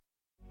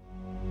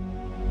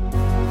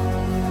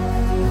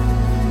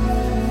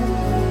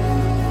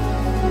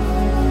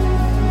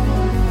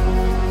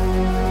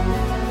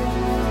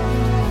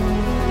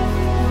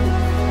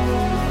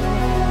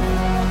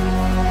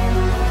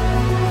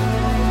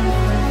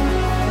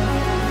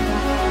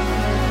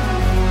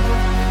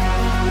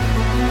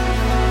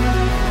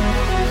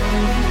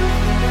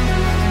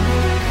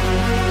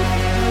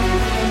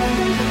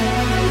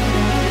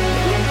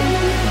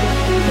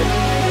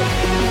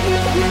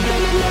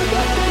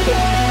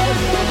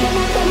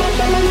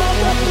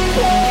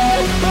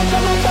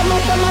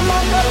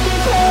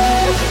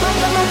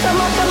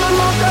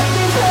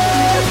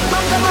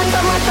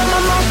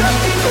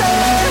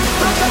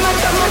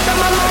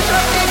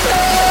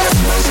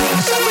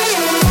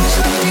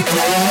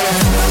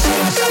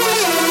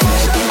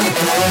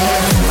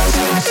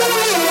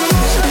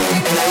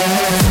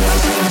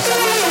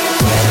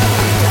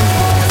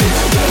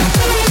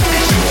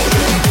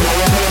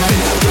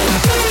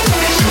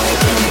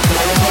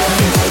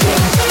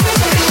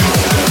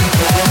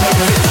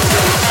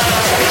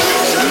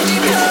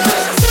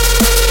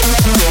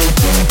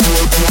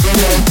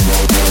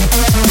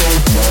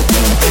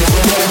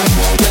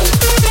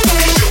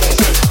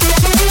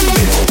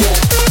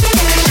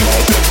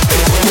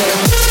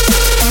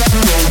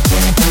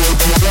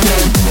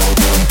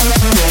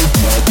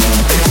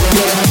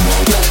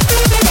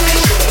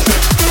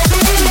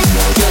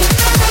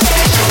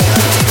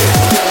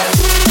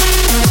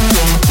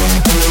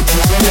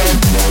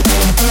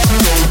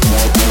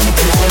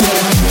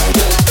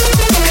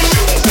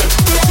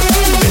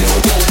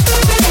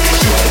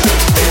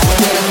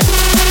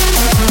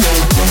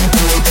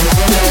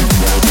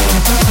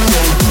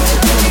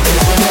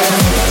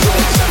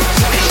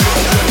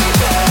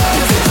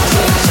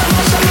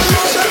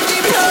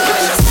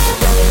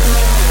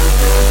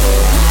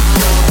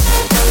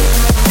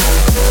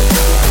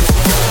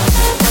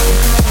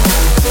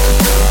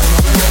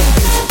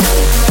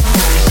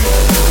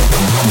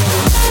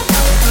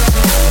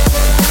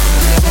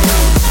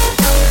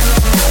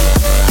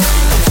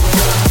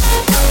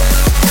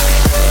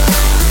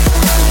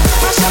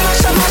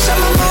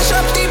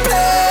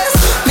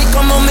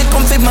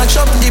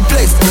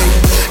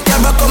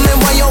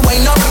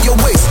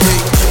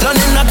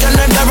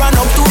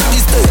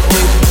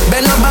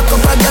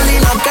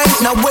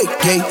a wake,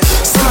 yeah.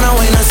 Some on a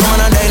wine and some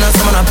on a dine and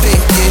some on a pay,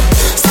 yeah.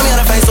 Some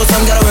gotta find so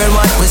some gotta wear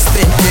what we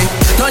spend, yeah.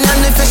 None of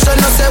the fish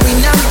no say we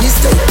not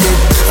mistake,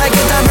 yeah. Like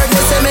it a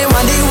birthday say me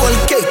want the whole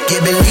cake, yeah.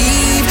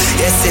 Believe,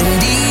 yes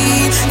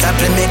indeed. That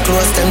play me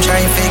close, them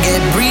trying to get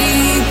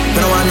breathe. Me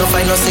no want no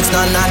fight, no six, no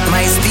not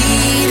my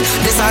speed.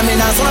 This time me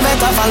not so I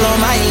better follow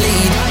my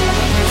lead.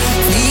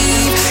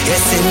 Leave,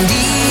 yes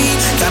indeed.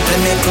 That play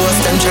me close,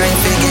 them trying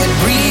to get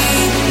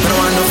breathe. Me no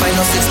want no fight,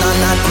 no six, no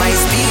not my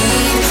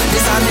speed.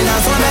 This time me not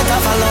so I better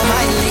follow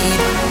my lead.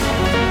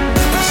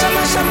 Mash up,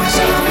 mash up, mash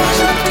up,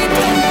 mash up the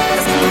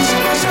place. Mash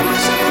up, mash up,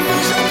 mash up,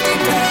 mash up the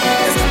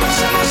place.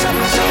 Mash up, mash up,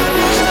 mash up,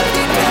 mash up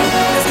the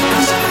place.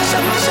 Mash up, mash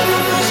up, mash up,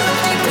 mash up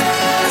the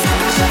place.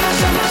 Mash up, mash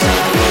up, mash up, mash up the place.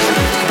 Mash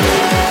up,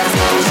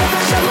 mash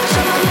up,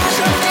 mash up, mash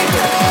up the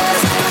place.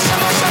 Mash up,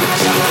 mash up,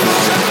 mash up,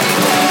 mash up the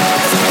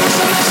place. Mash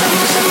up, mash up,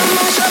 mash up,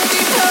 mash up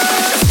the place.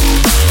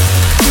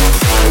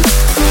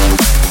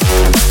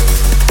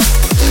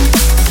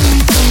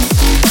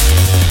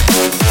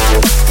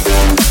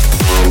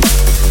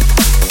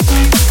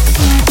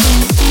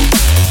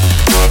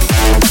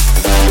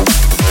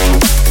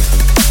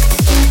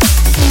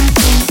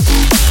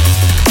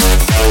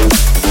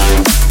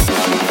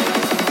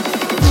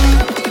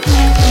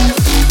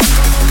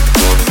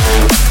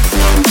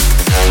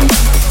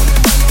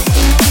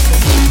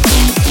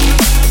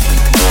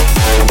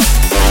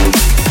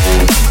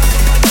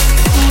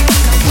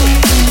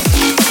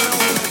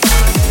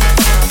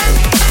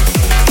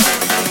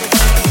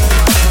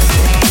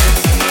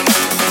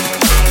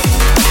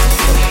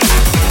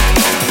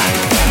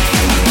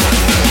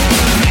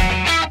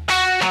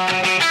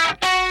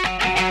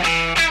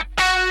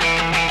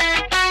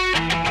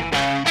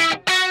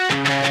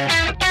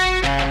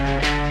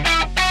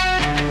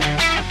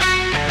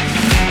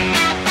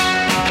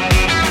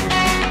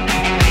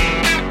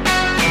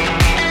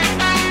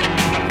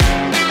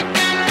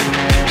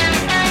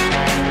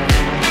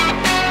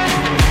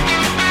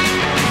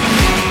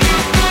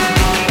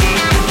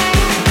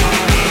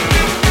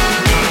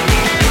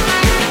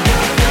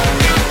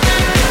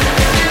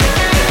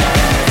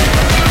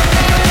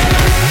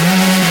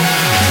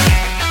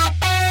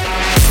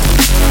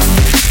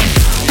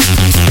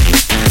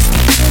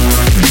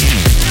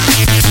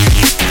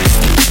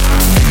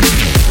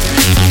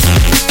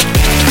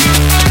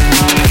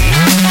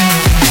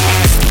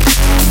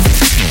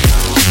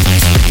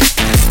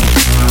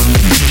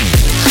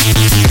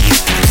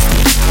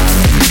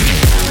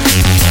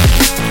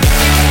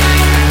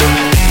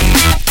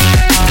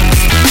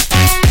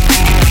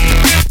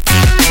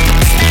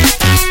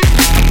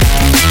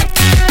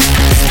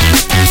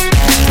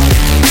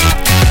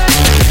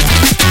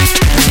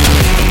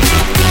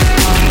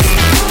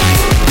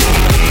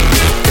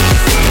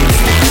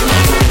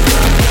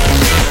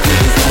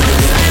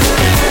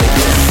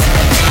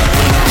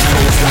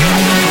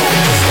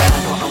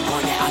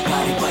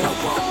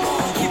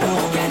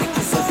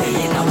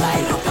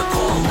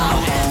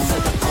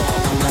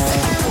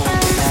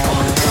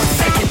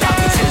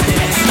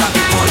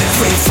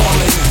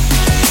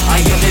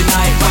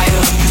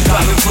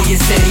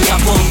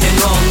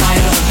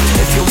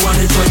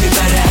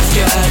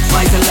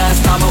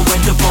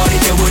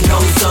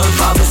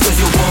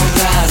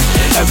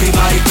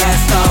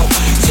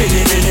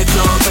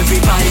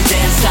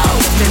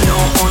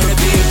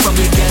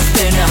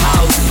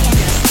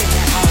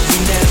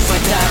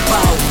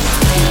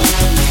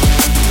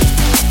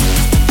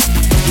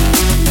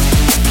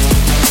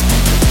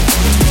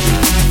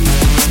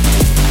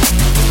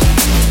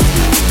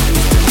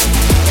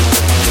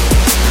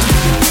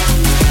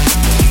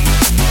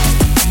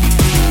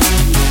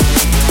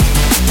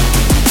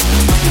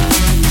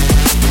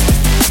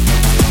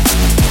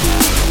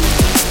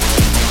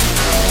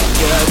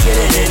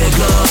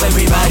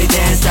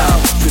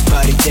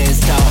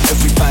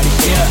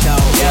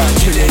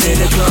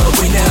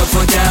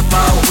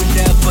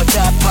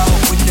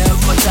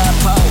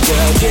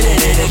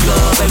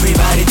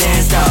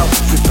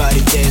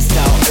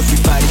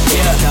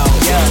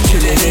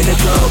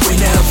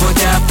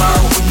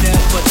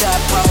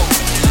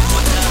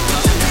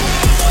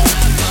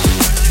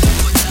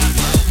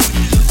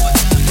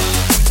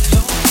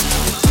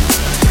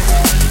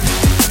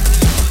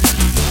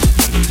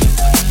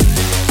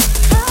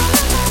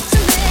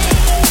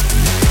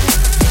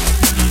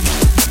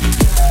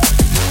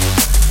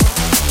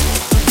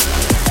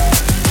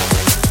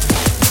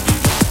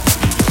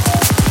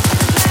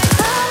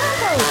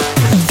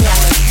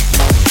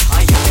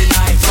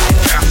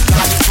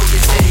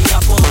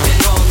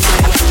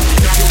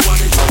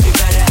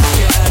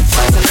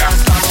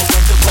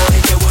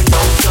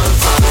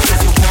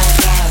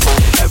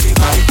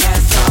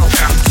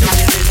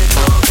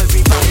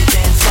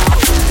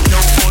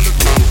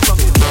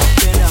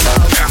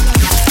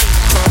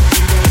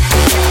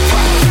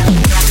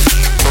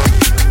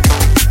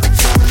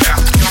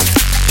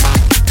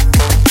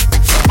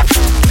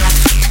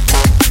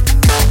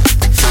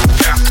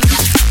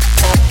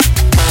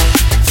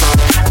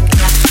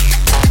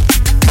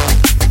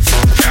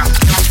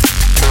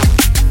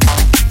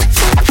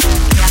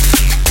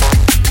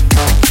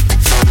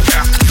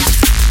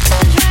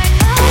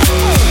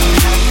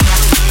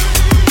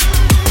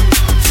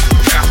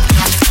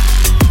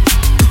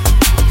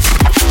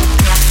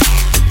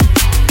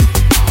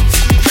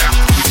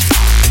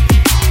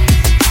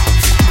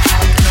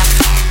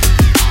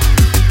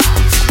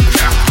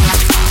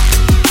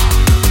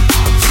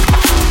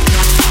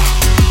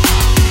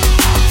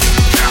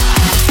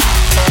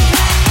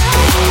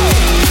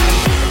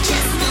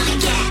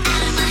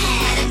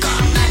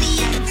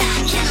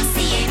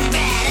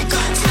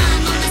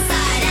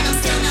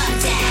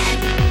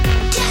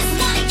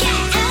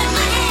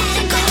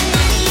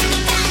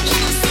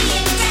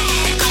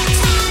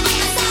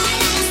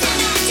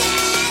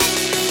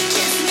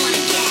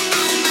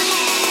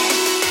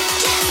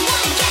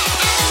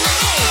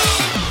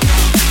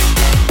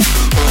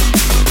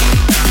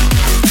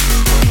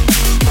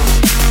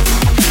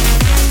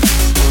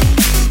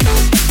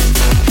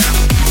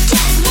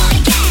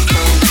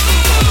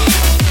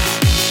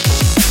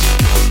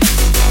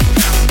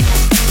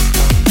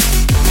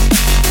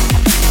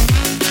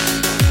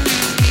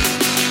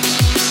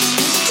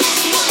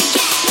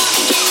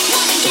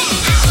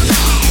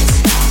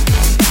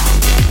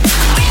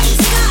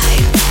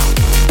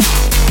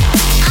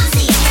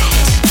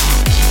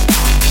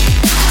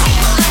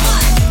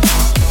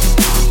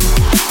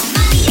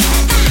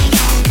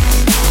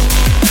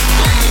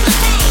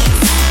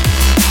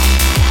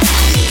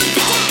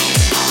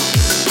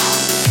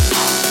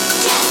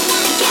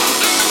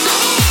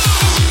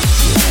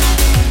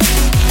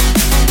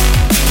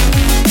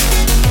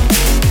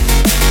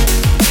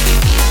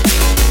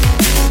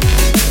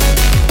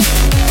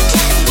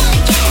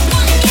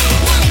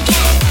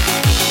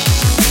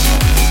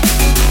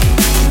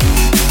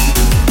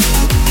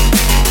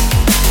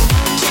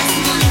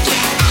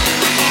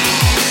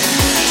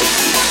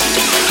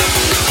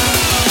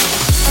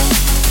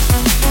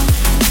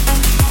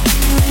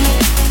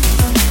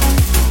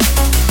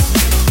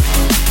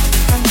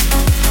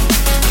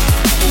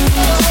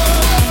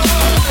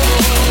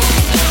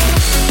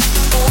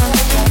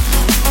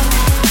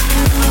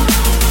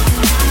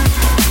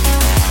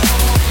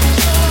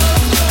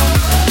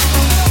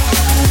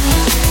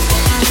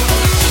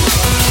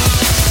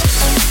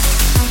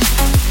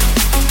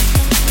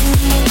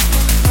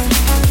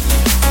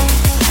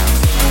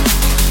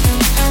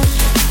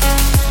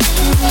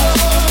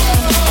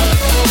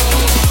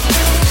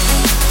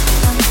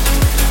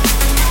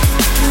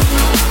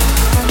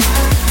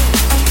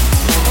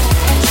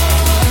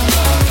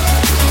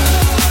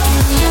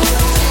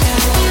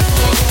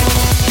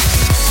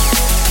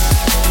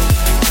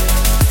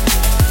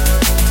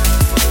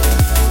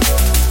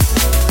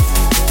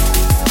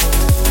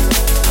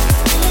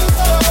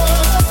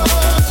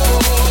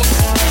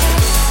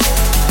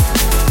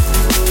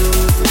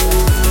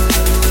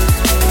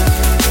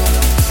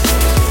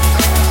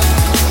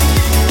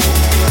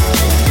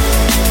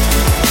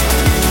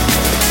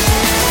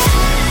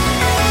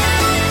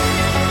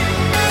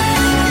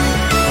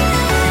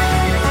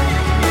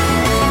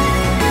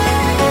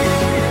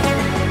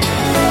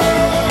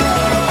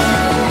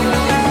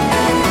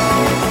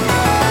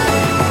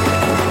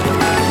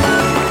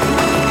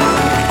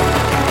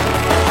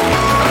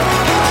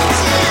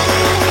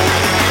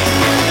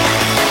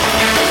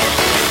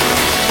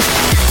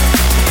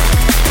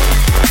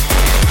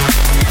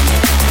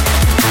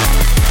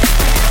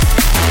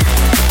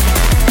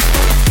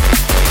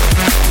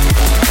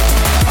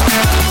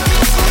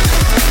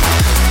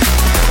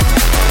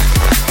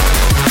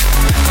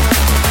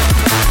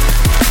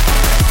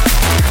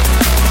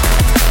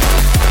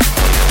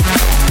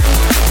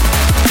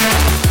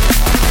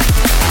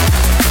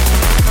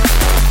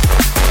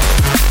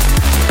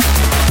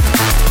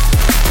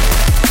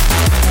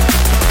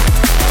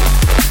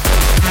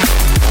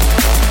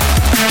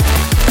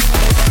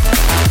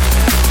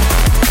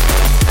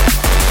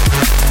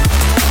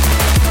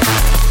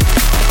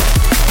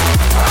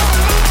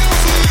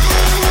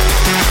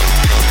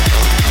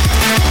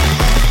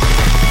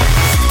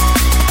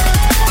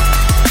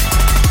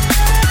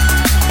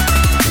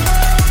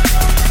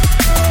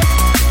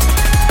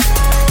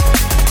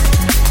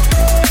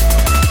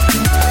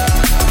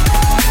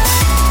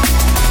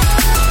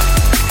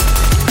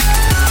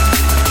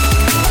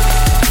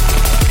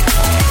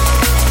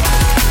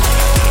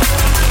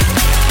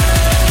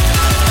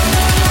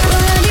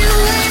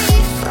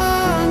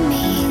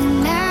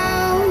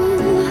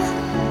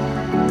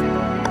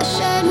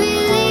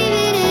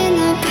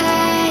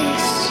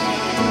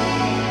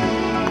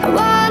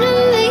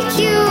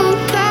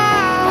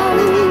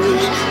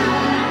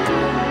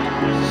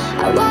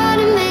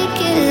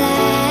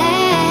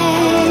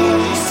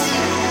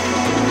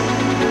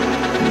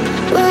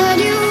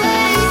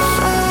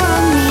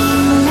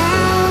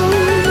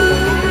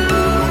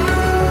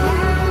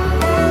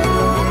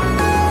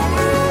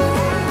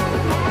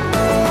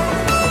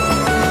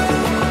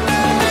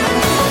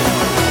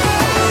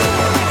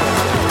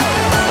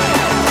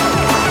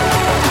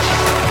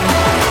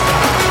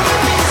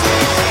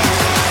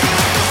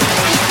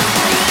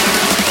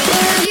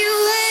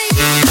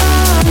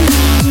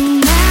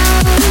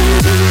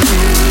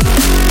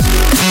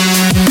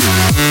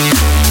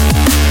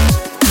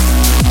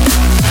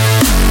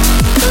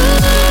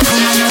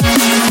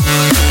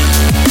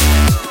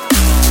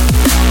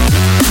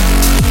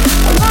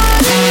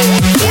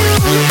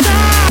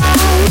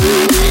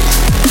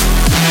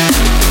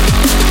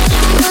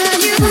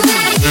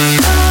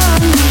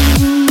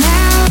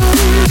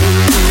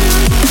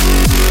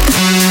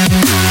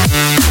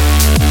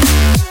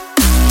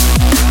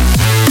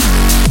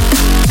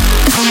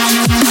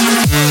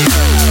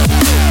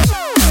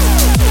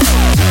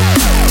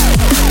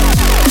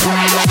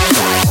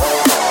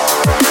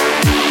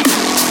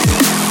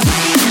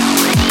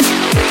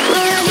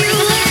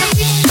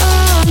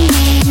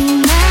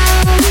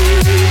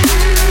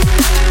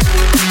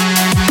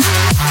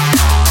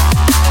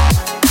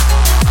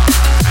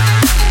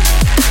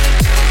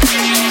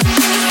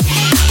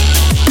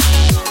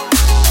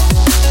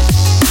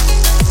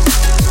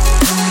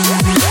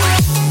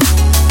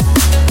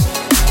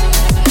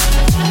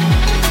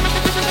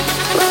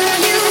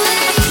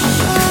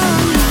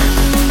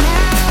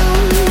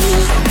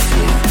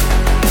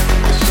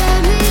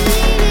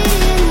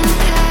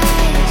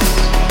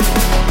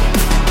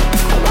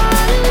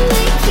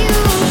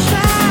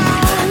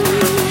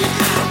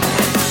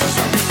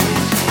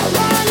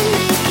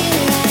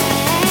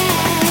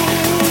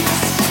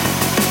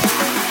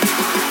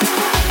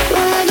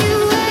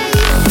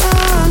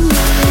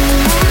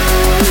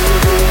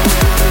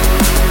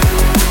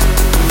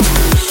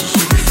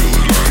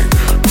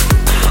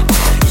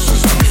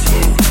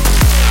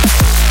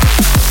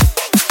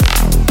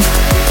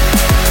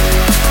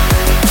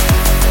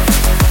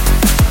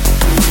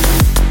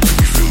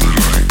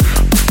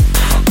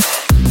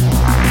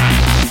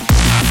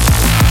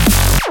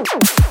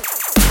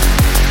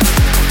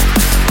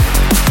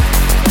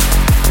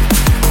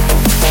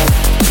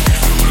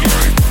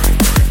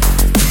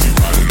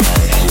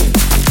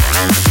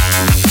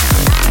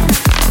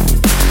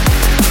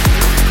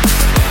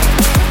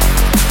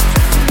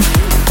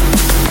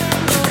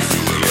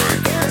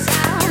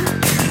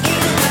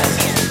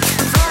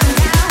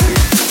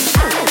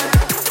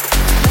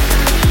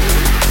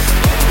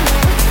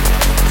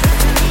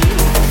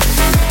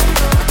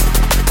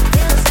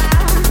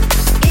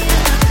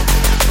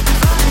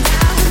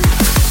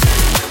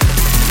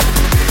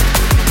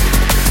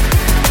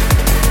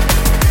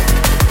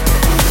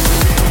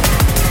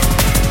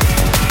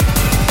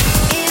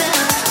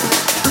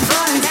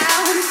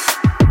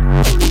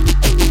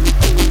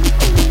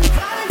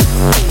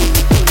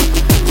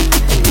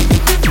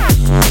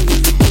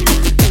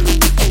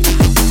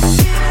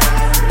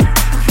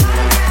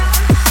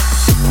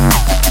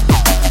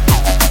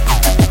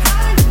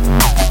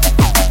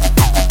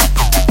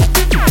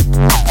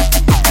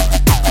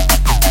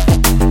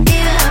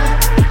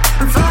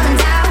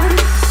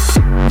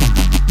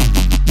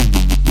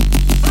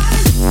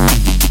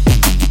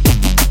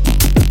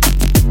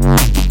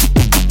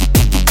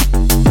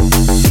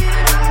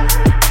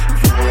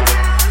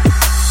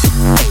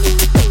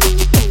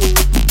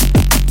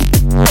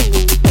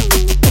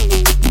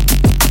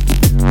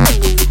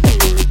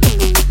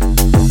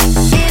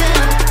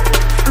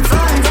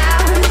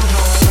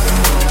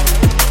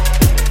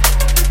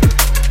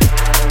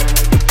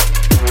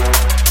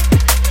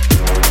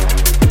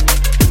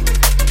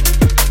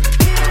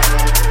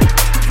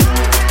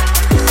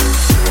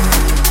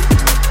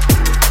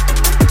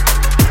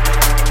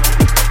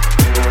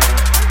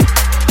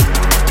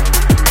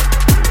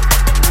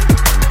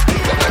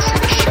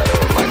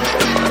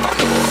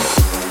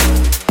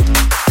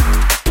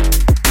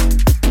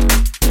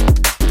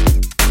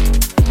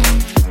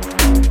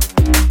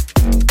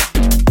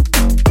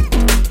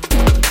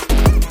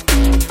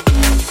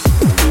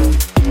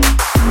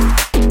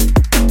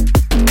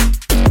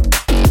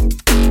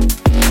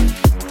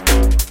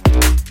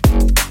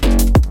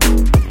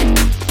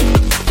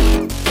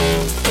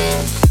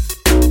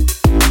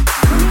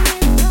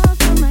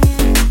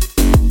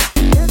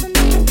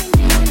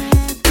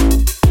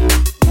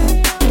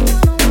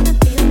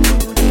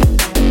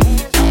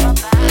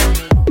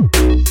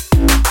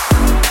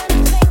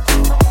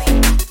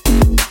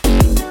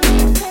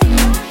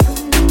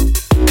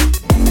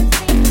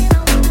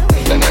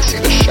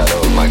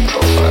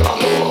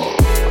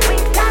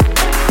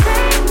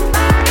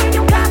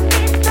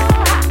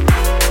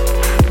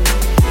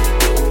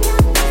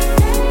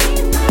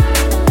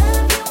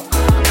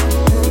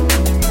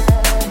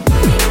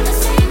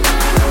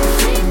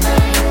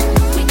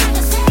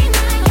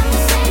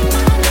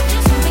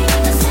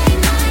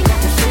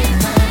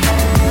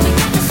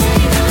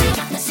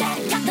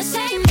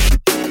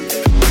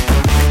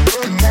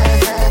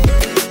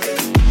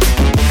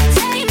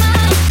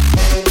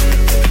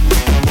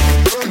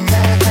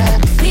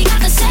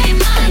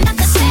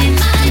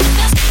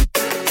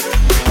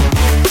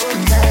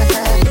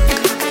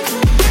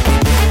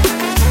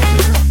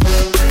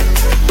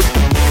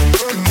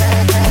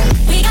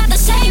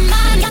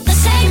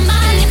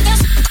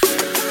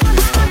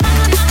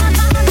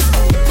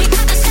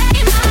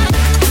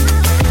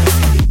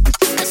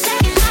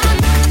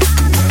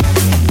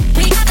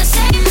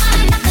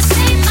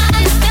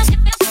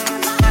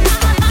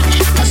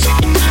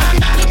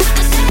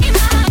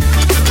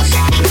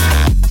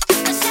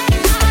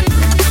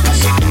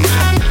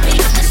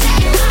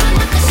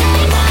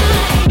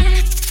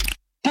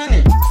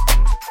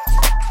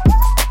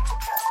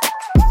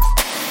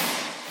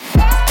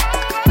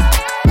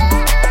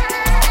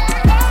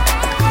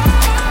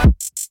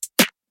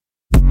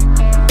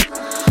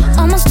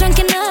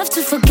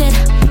 forget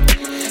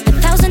the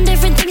thousand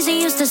different things you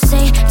used to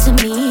say to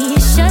me.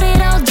 Shut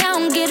it all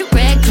down, get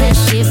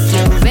reckless. If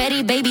you're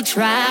ready, baby,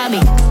 try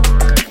me.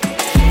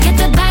 Get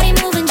the body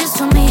moving just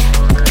for me.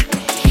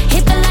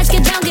 Hit the lights,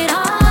 get down, get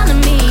on to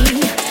me.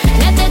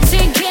 Let that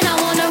sink in, I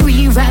wanna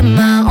rewrite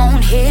my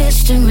own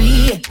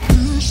history.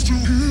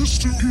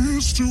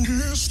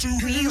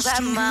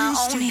 Rewrite my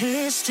own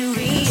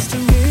history.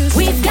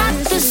 We've got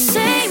the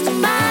same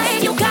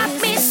mind, you got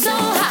me so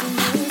hot.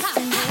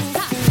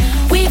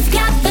 We've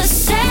got the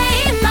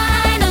same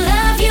mind, I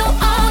love you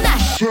all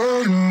night.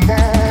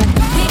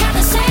 We got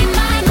the same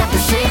mind, got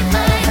the same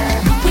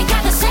mind. We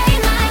got the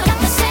same mind, got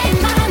the same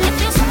mind.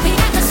 We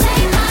got the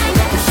same mind,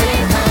 got the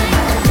same mind.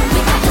 We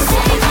got the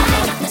same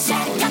mind,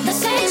 got the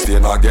same.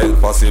 Stain again,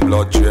 passy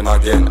blood drain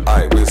again.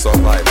 I will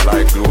survive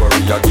like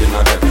glory again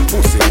and then.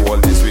 Pussy all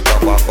this week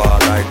up a fall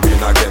like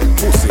green again.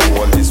 Pussy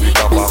all this week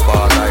up a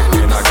fall like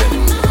green again.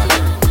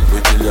 We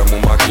kill your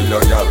mama, kill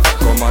your girl.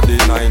 Come at the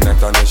 9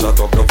 net and then shut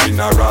up the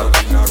funeral.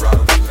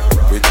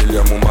 We kill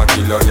your mama,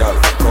 kill your girl.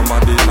 Come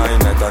at the 9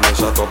 net and then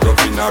shut up the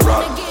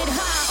funeral.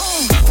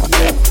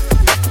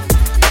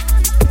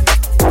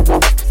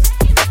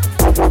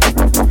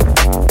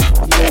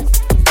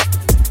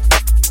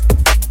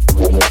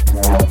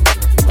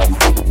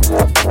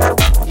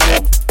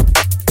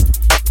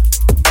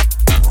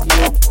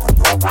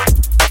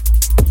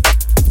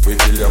 We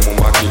kill your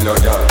mama, kill your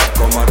girl.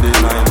 Come at the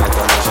 9 net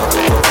and then shut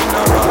up the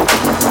funeral.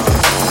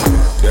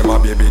 Them a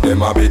baby,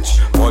 them a bitch.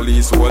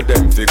 Police hold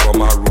them fi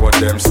come a road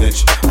them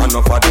snitch.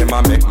 Enough of them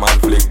a make man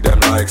flick them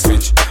like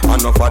switch.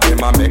 Enough of them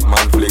a make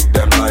man flick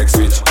them like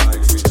switch.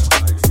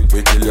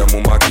 We kill your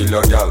mama, kill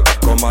your girl.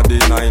 Come at the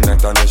 9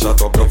 net and then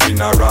shut up the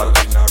funeral.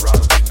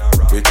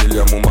 We kill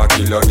your mama,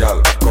 kill your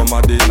girl. Come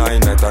at the 9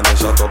 net and then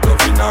shut up the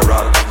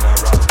funeral.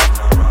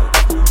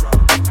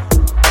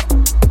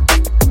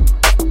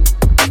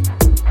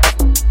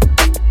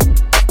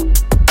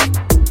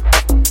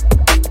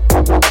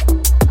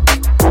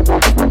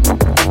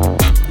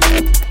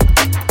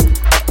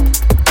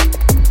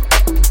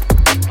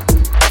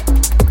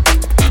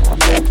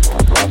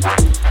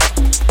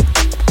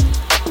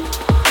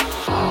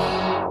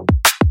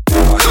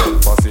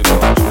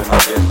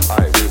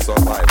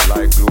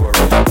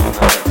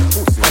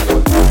 Pussy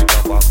all this week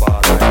up a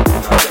fall like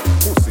green again.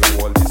 Pussy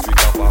all this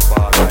week up a fall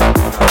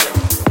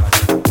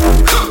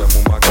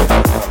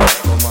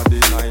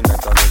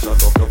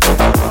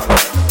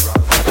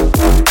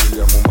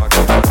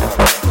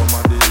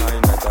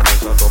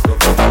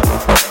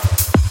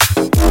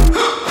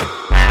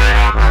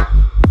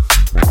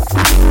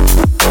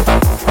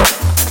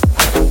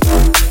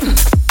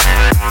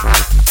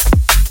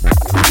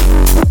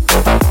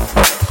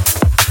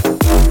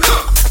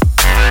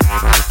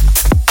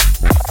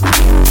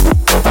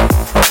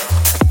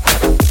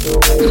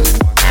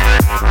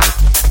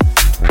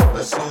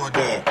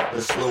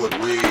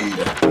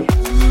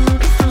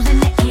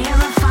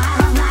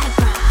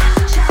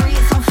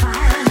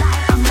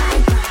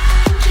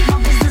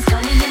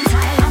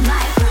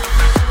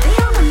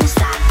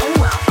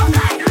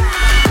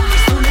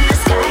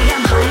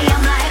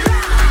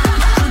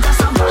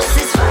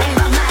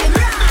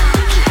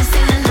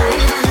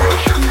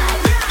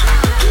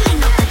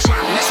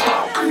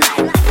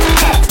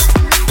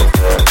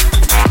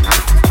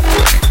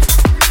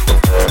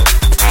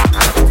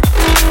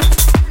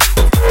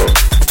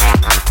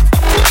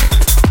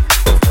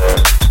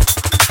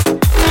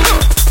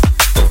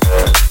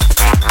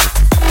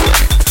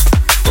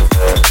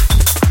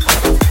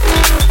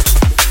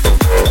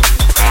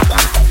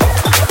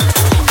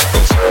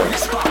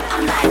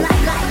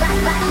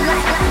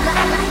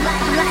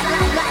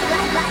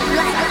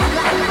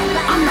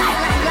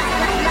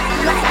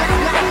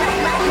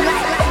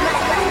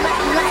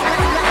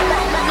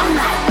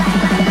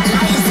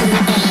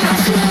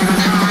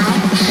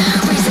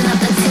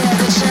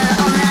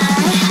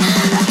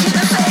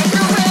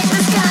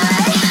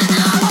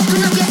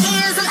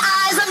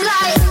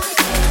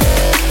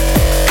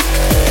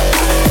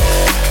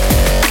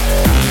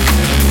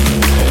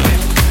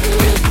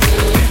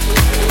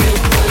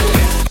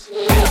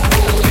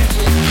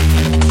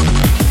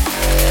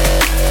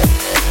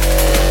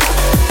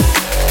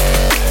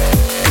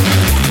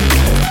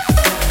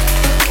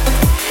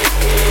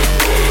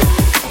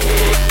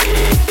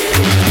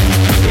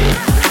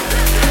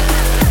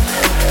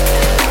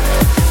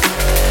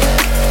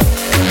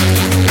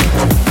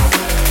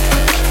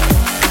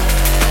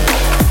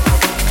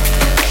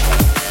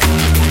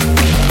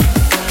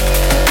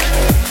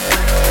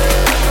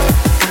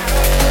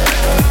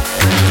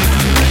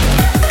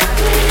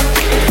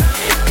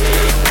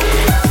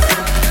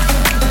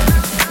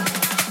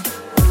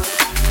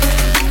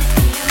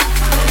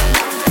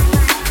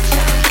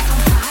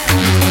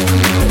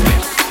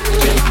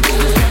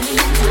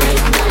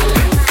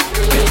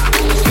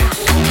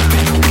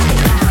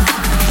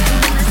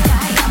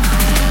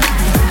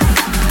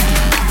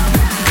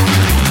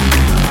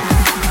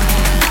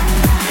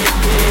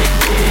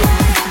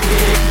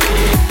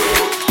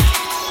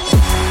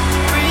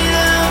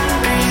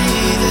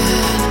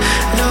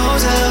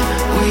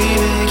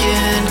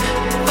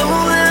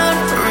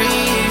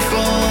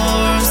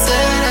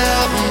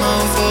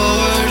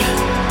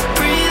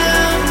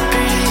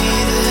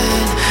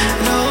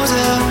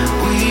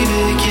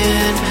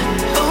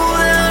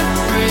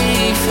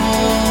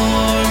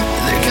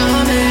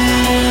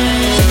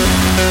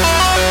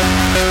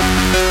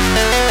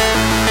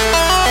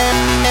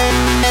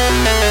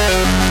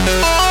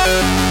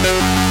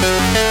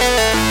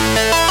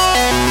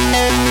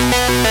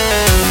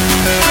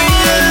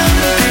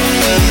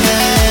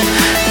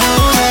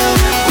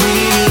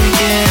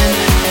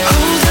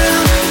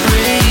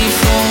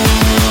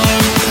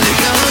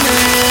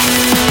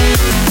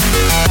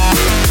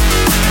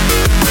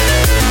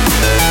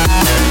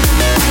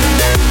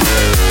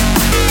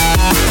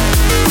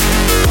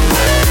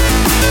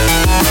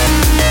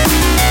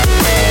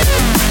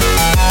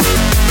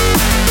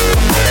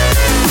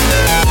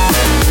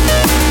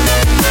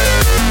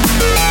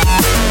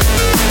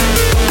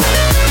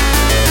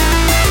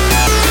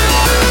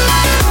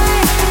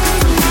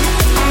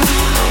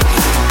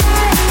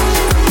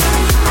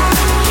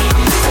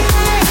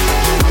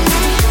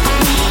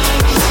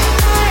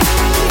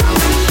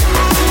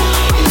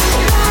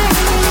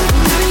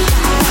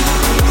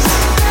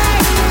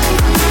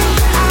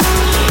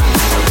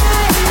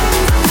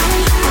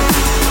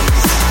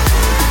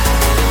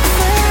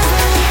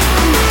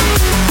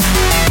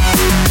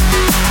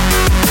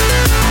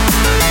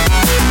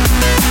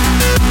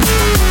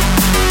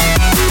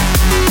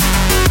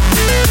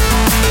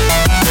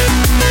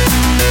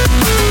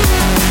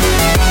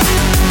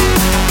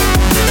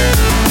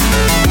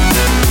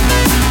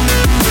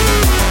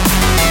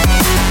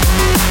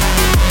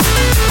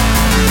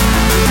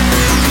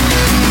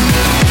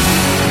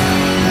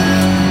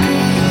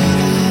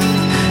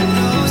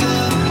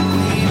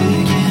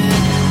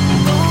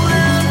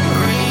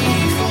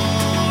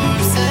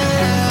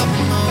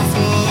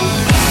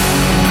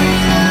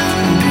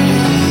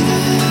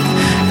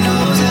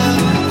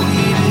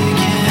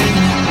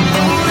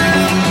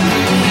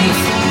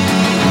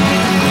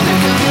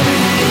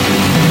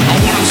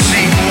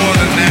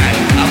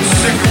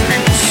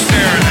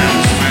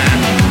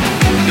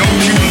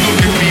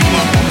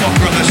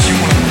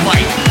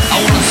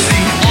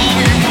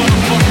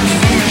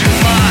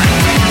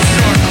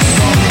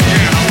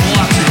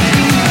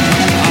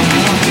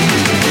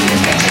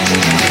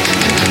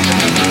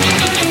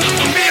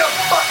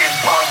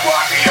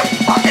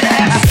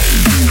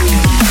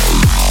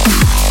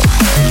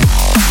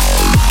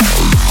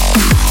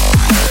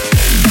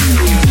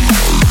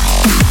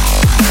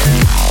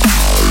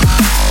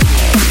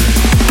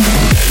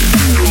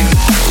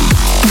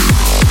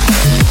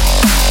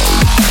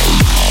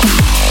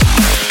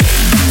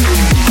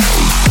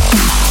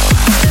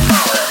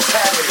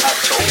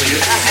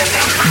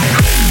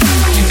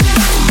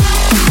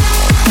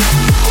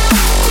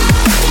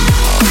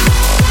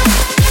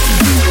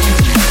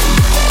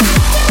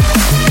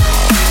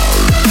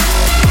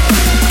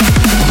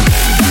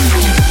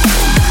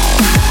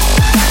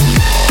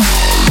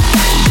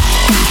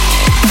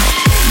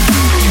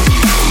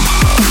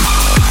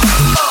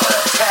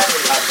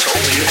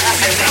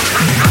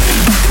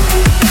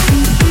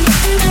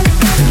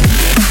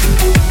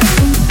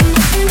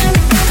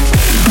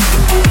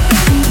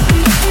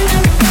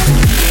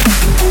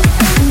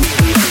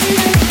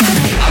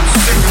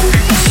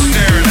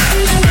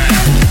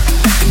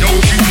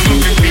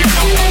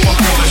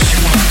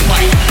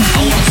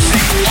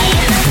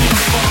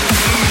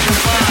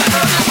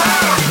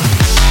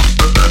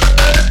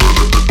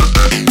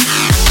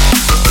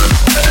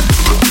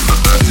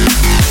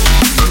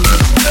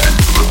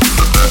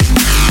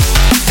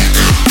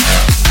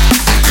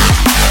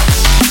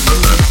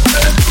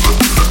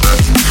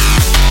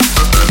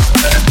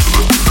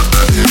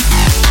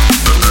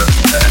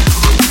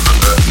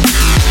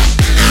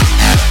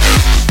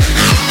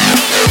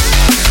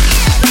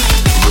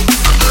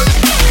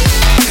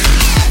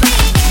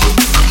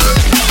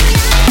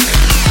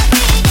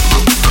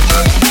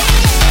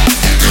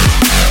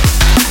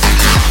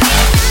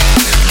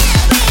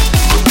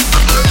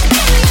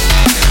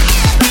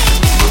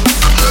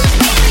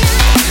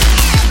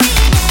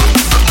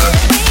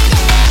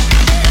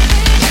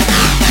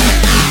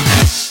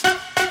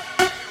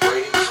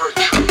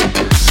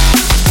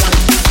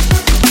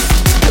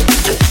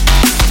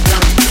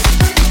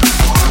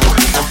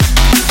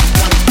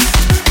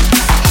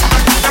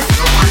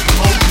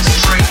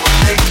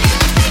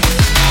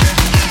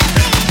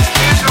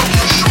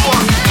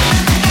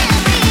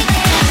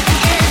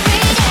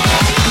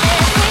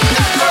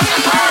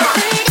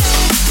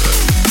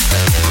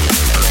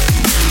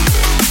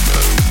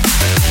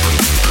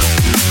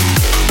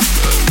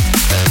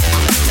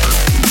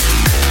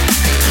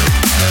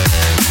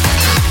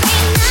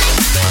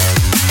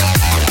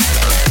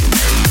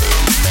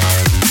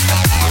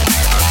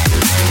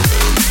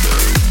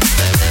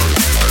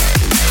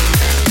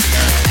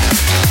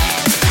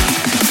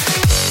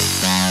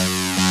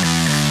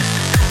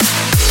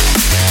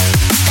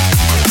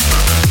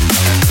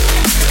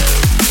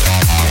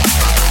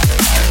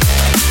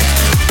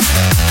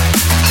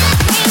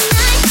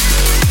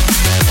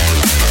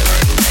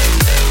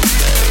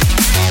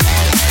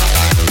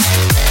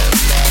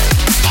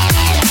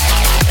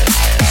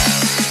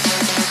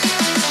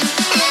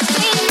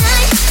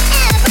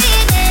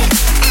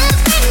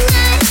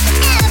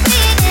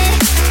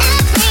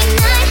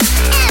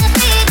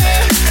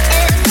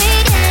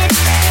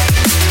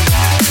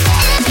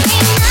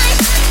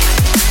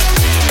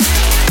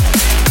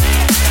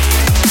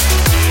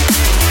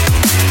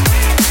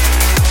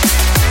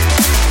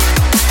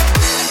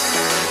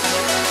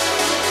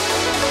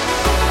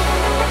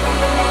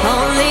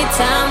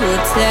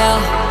would tell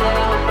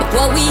if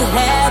what we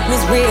had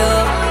was real.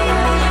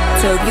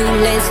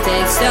 Turbulence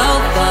takes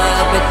over,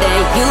 but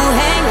then you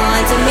hang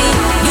on to me.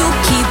 You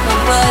keep on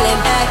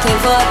pulling back and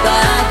forth,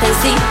 but I can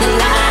see the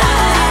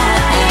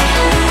light.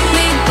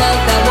 We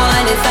both got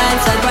one inside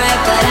so bright,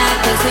 but I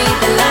can see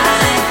the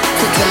light.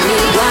 So tell me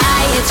why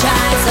you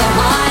try so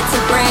hard to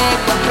break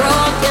a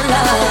broken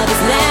love.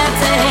 It's left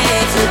to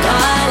hate, so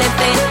call it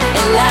fate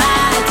and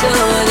lie to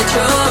the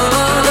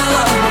truth.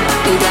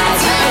 You got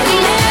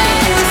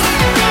turbulence.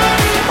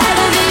 I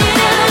don't need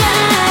a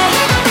lie.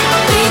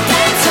 We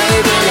got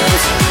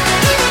turbulence.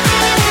 We got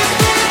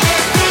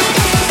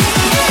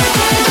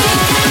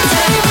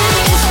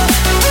turbulence.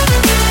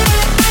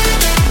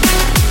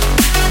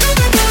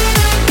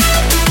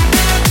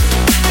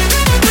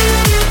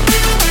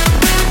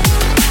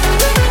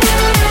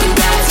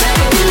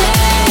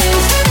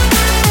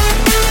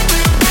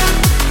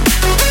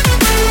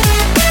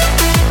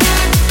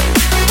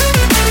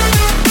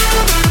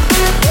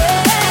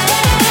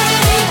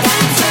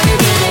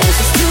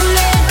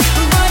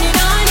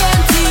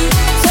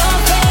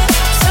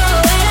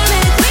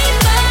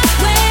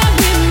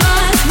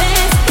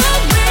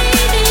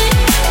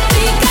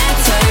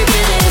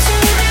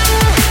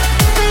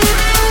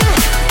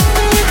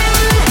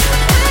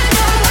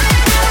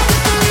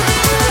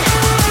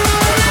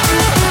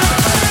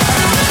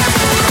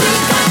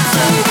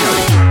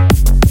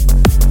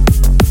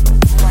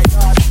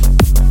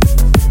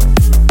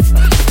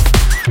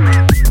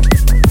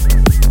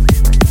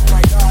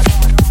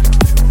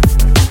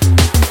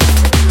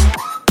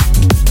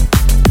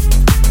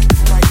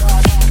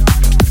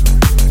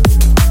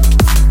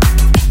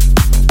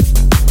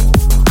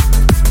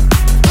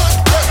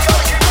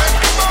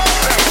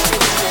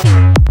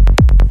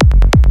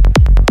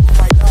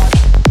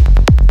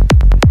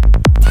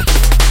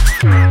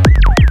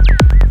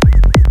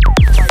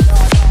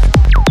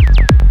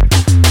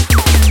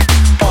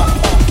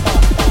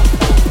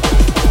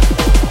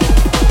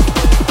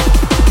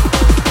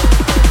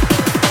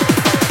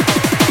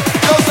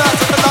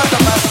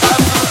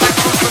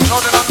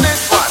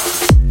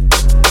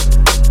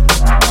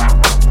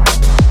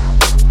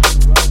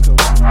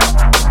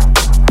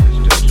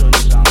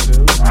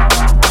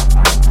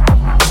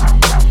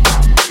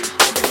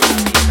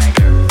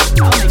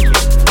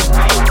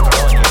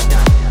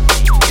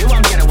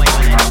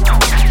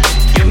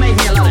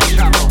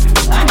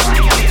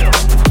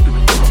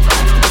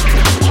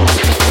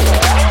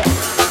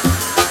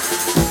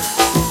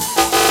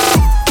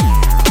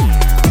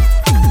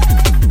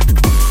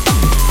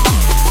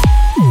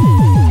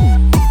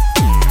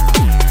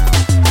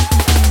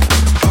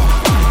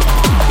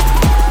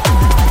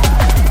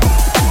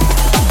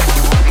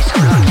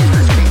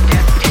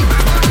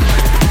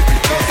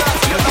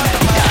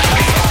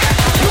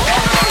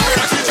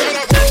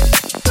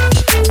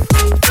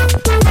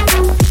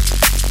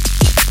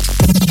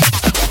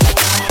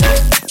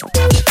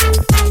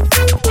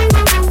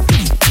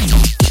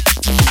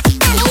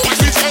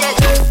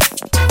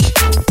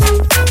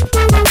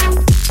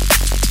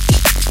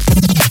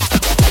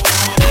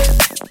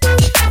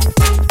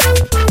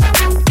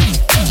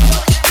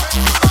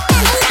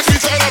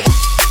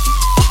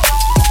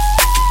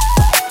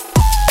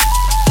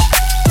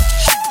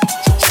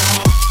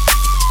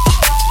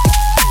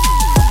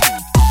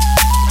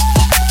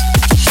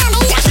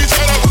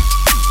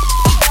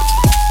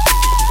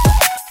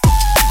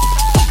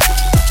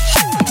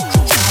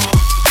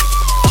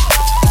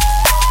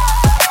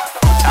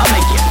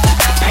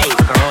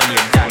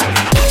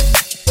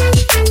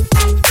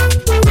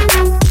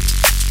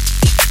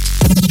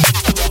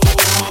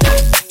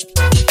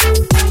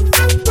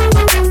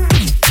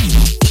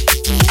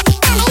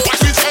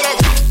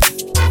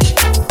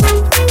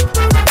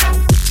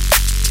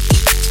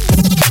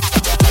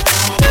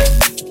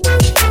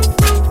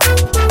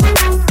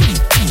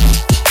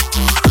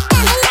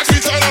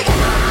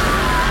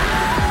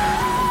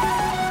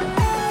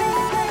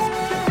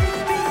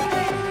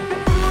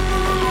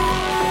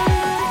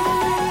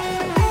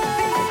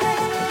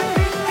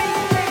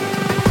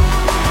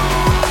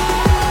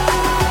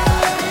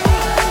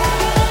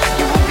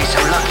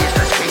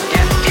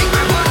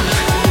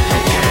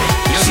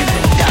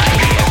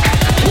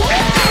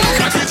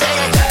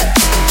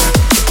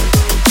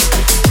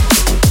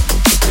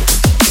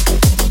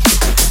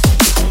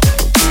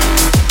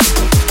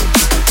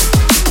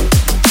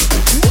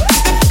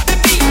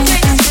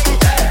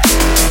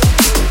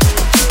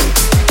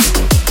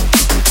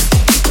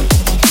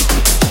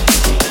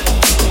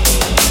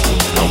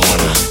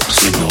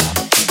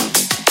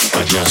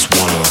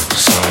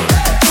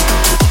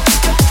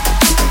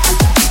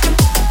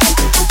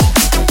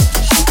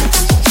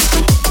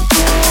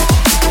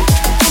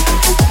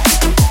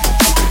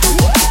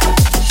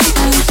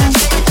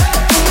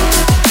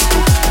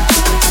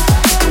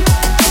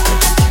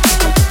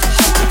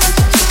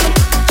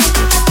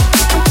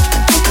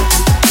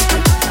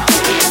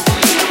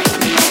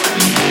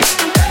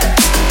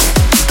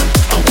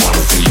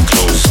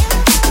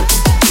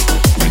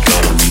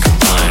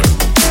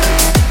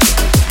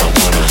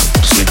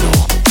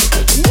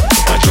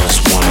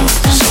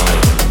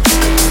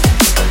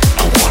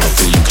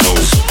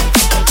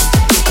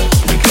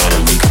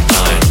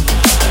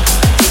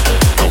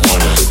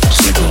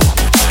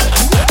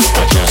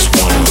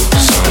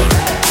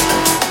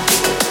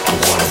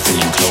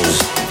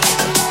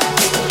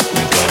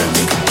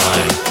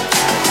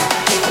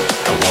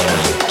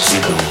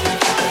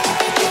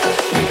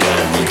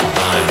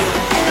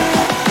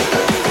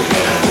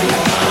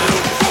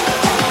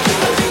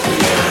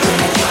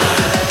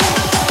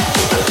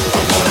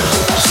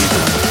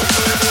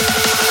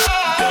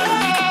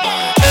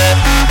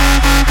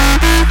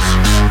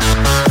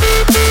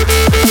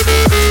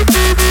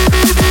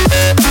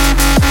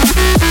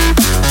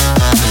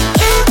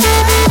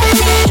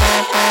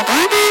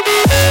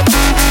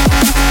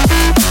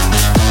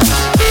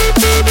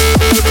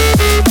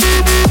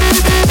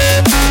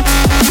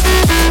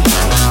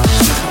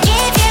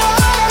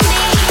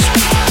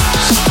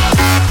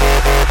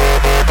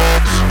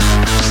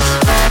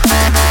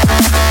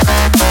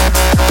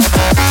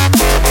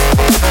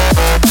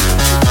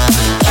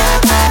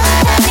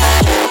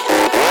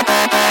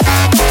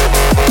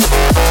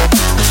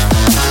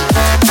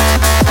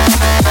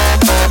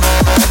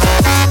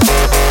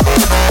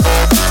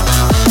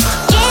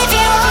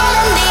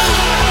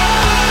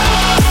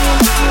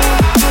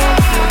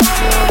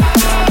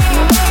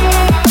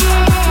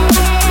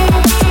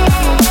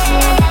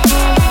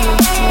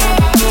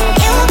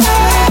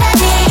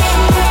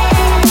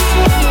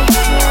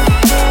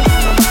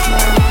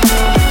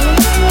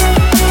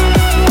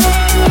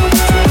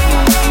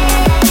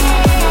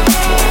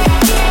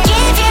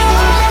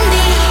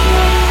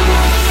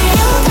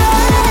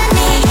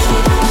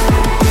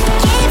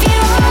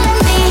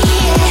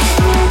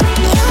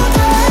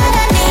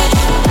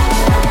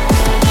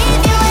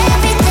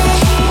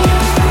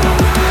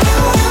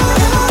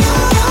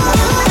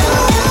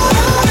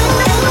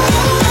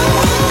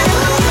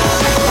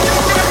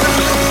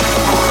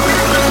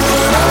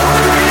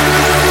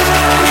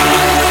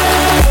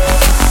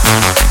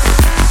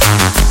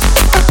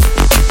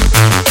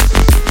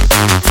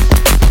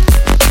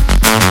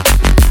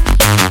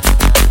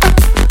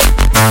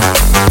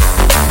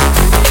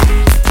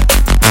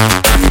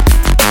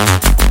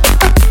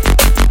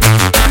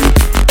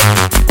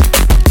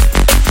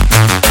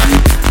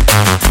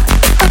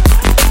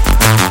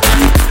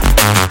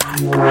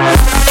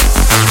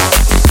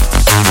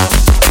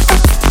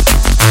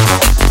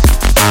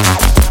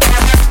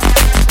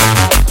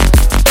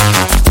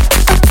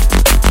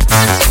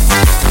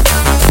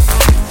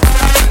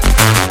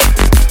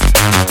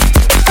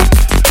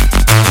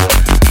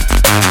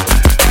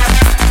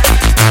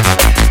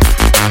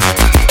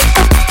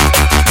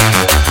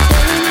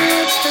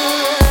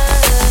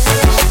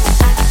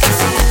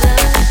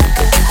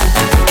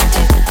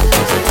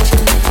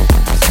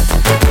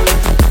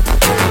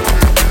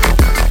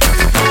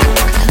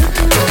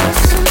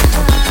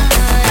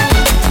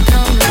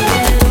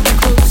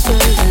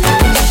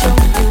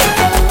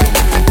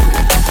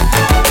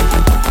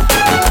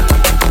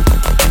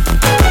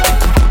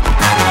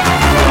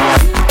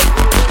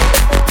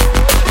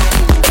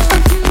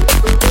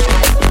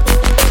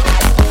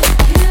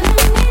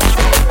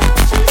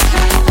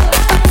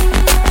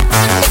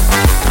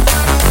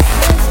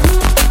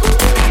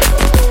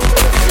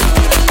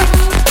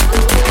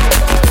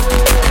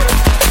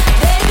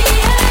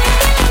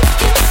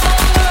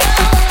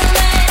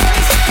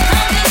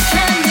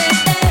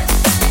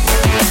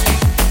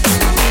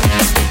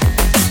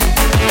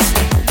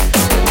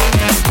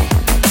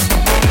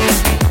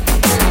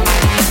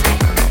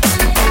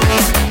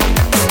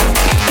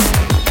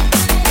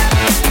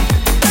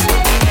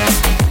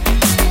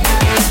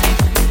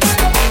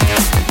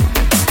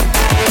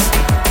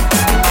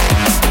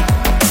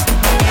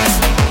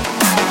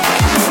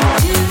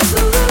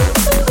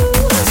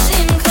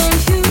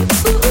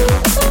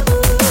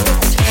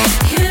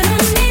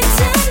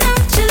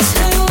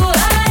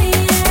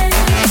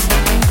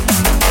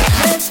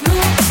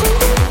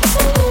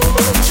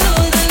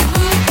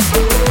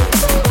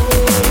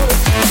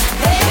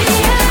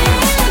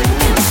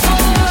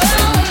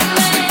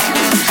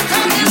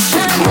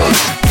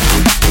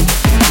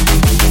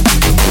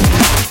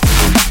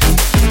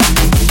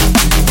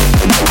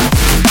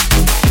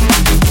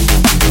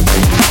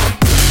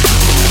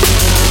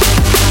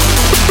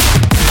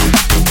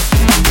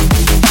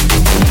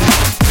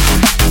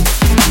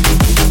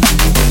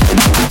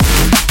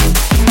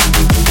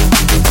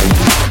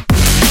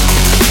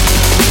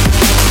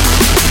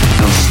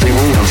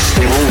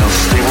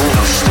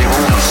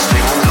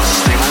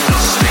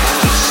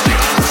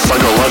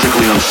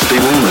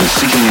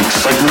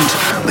 excitement,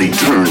 they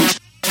turned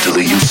to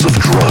the use of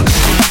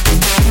drugs.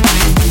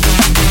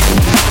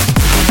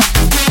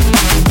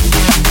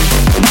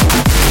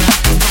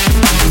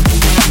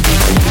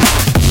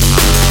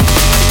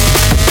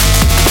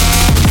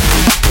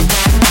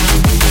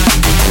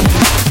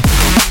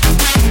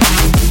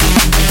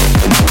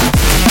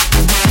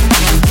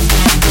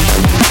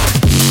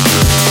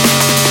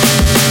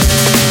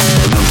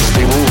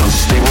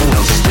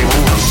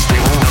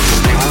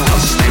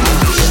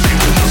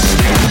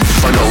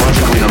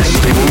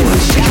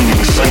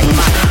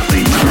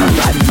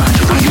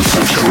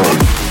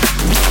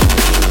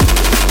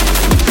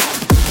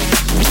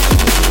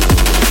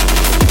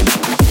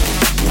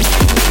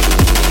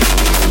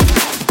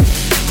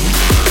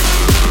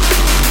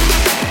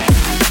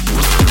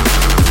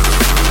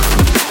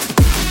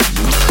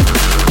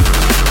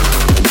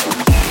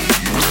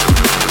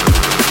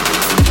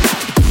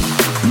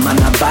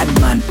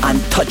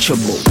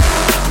 Untouchable.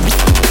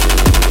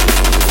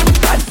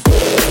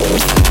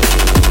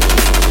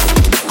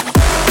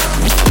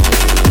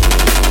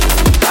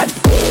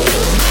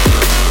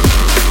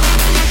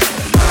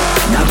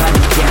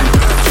 Nobody can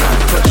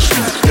touch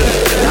me.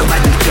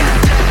 Nobody can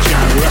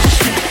rush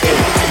me.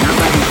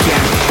 Nobody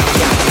can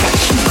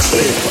catch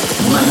me.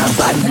 Man a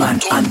bad man,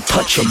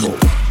 untouchable.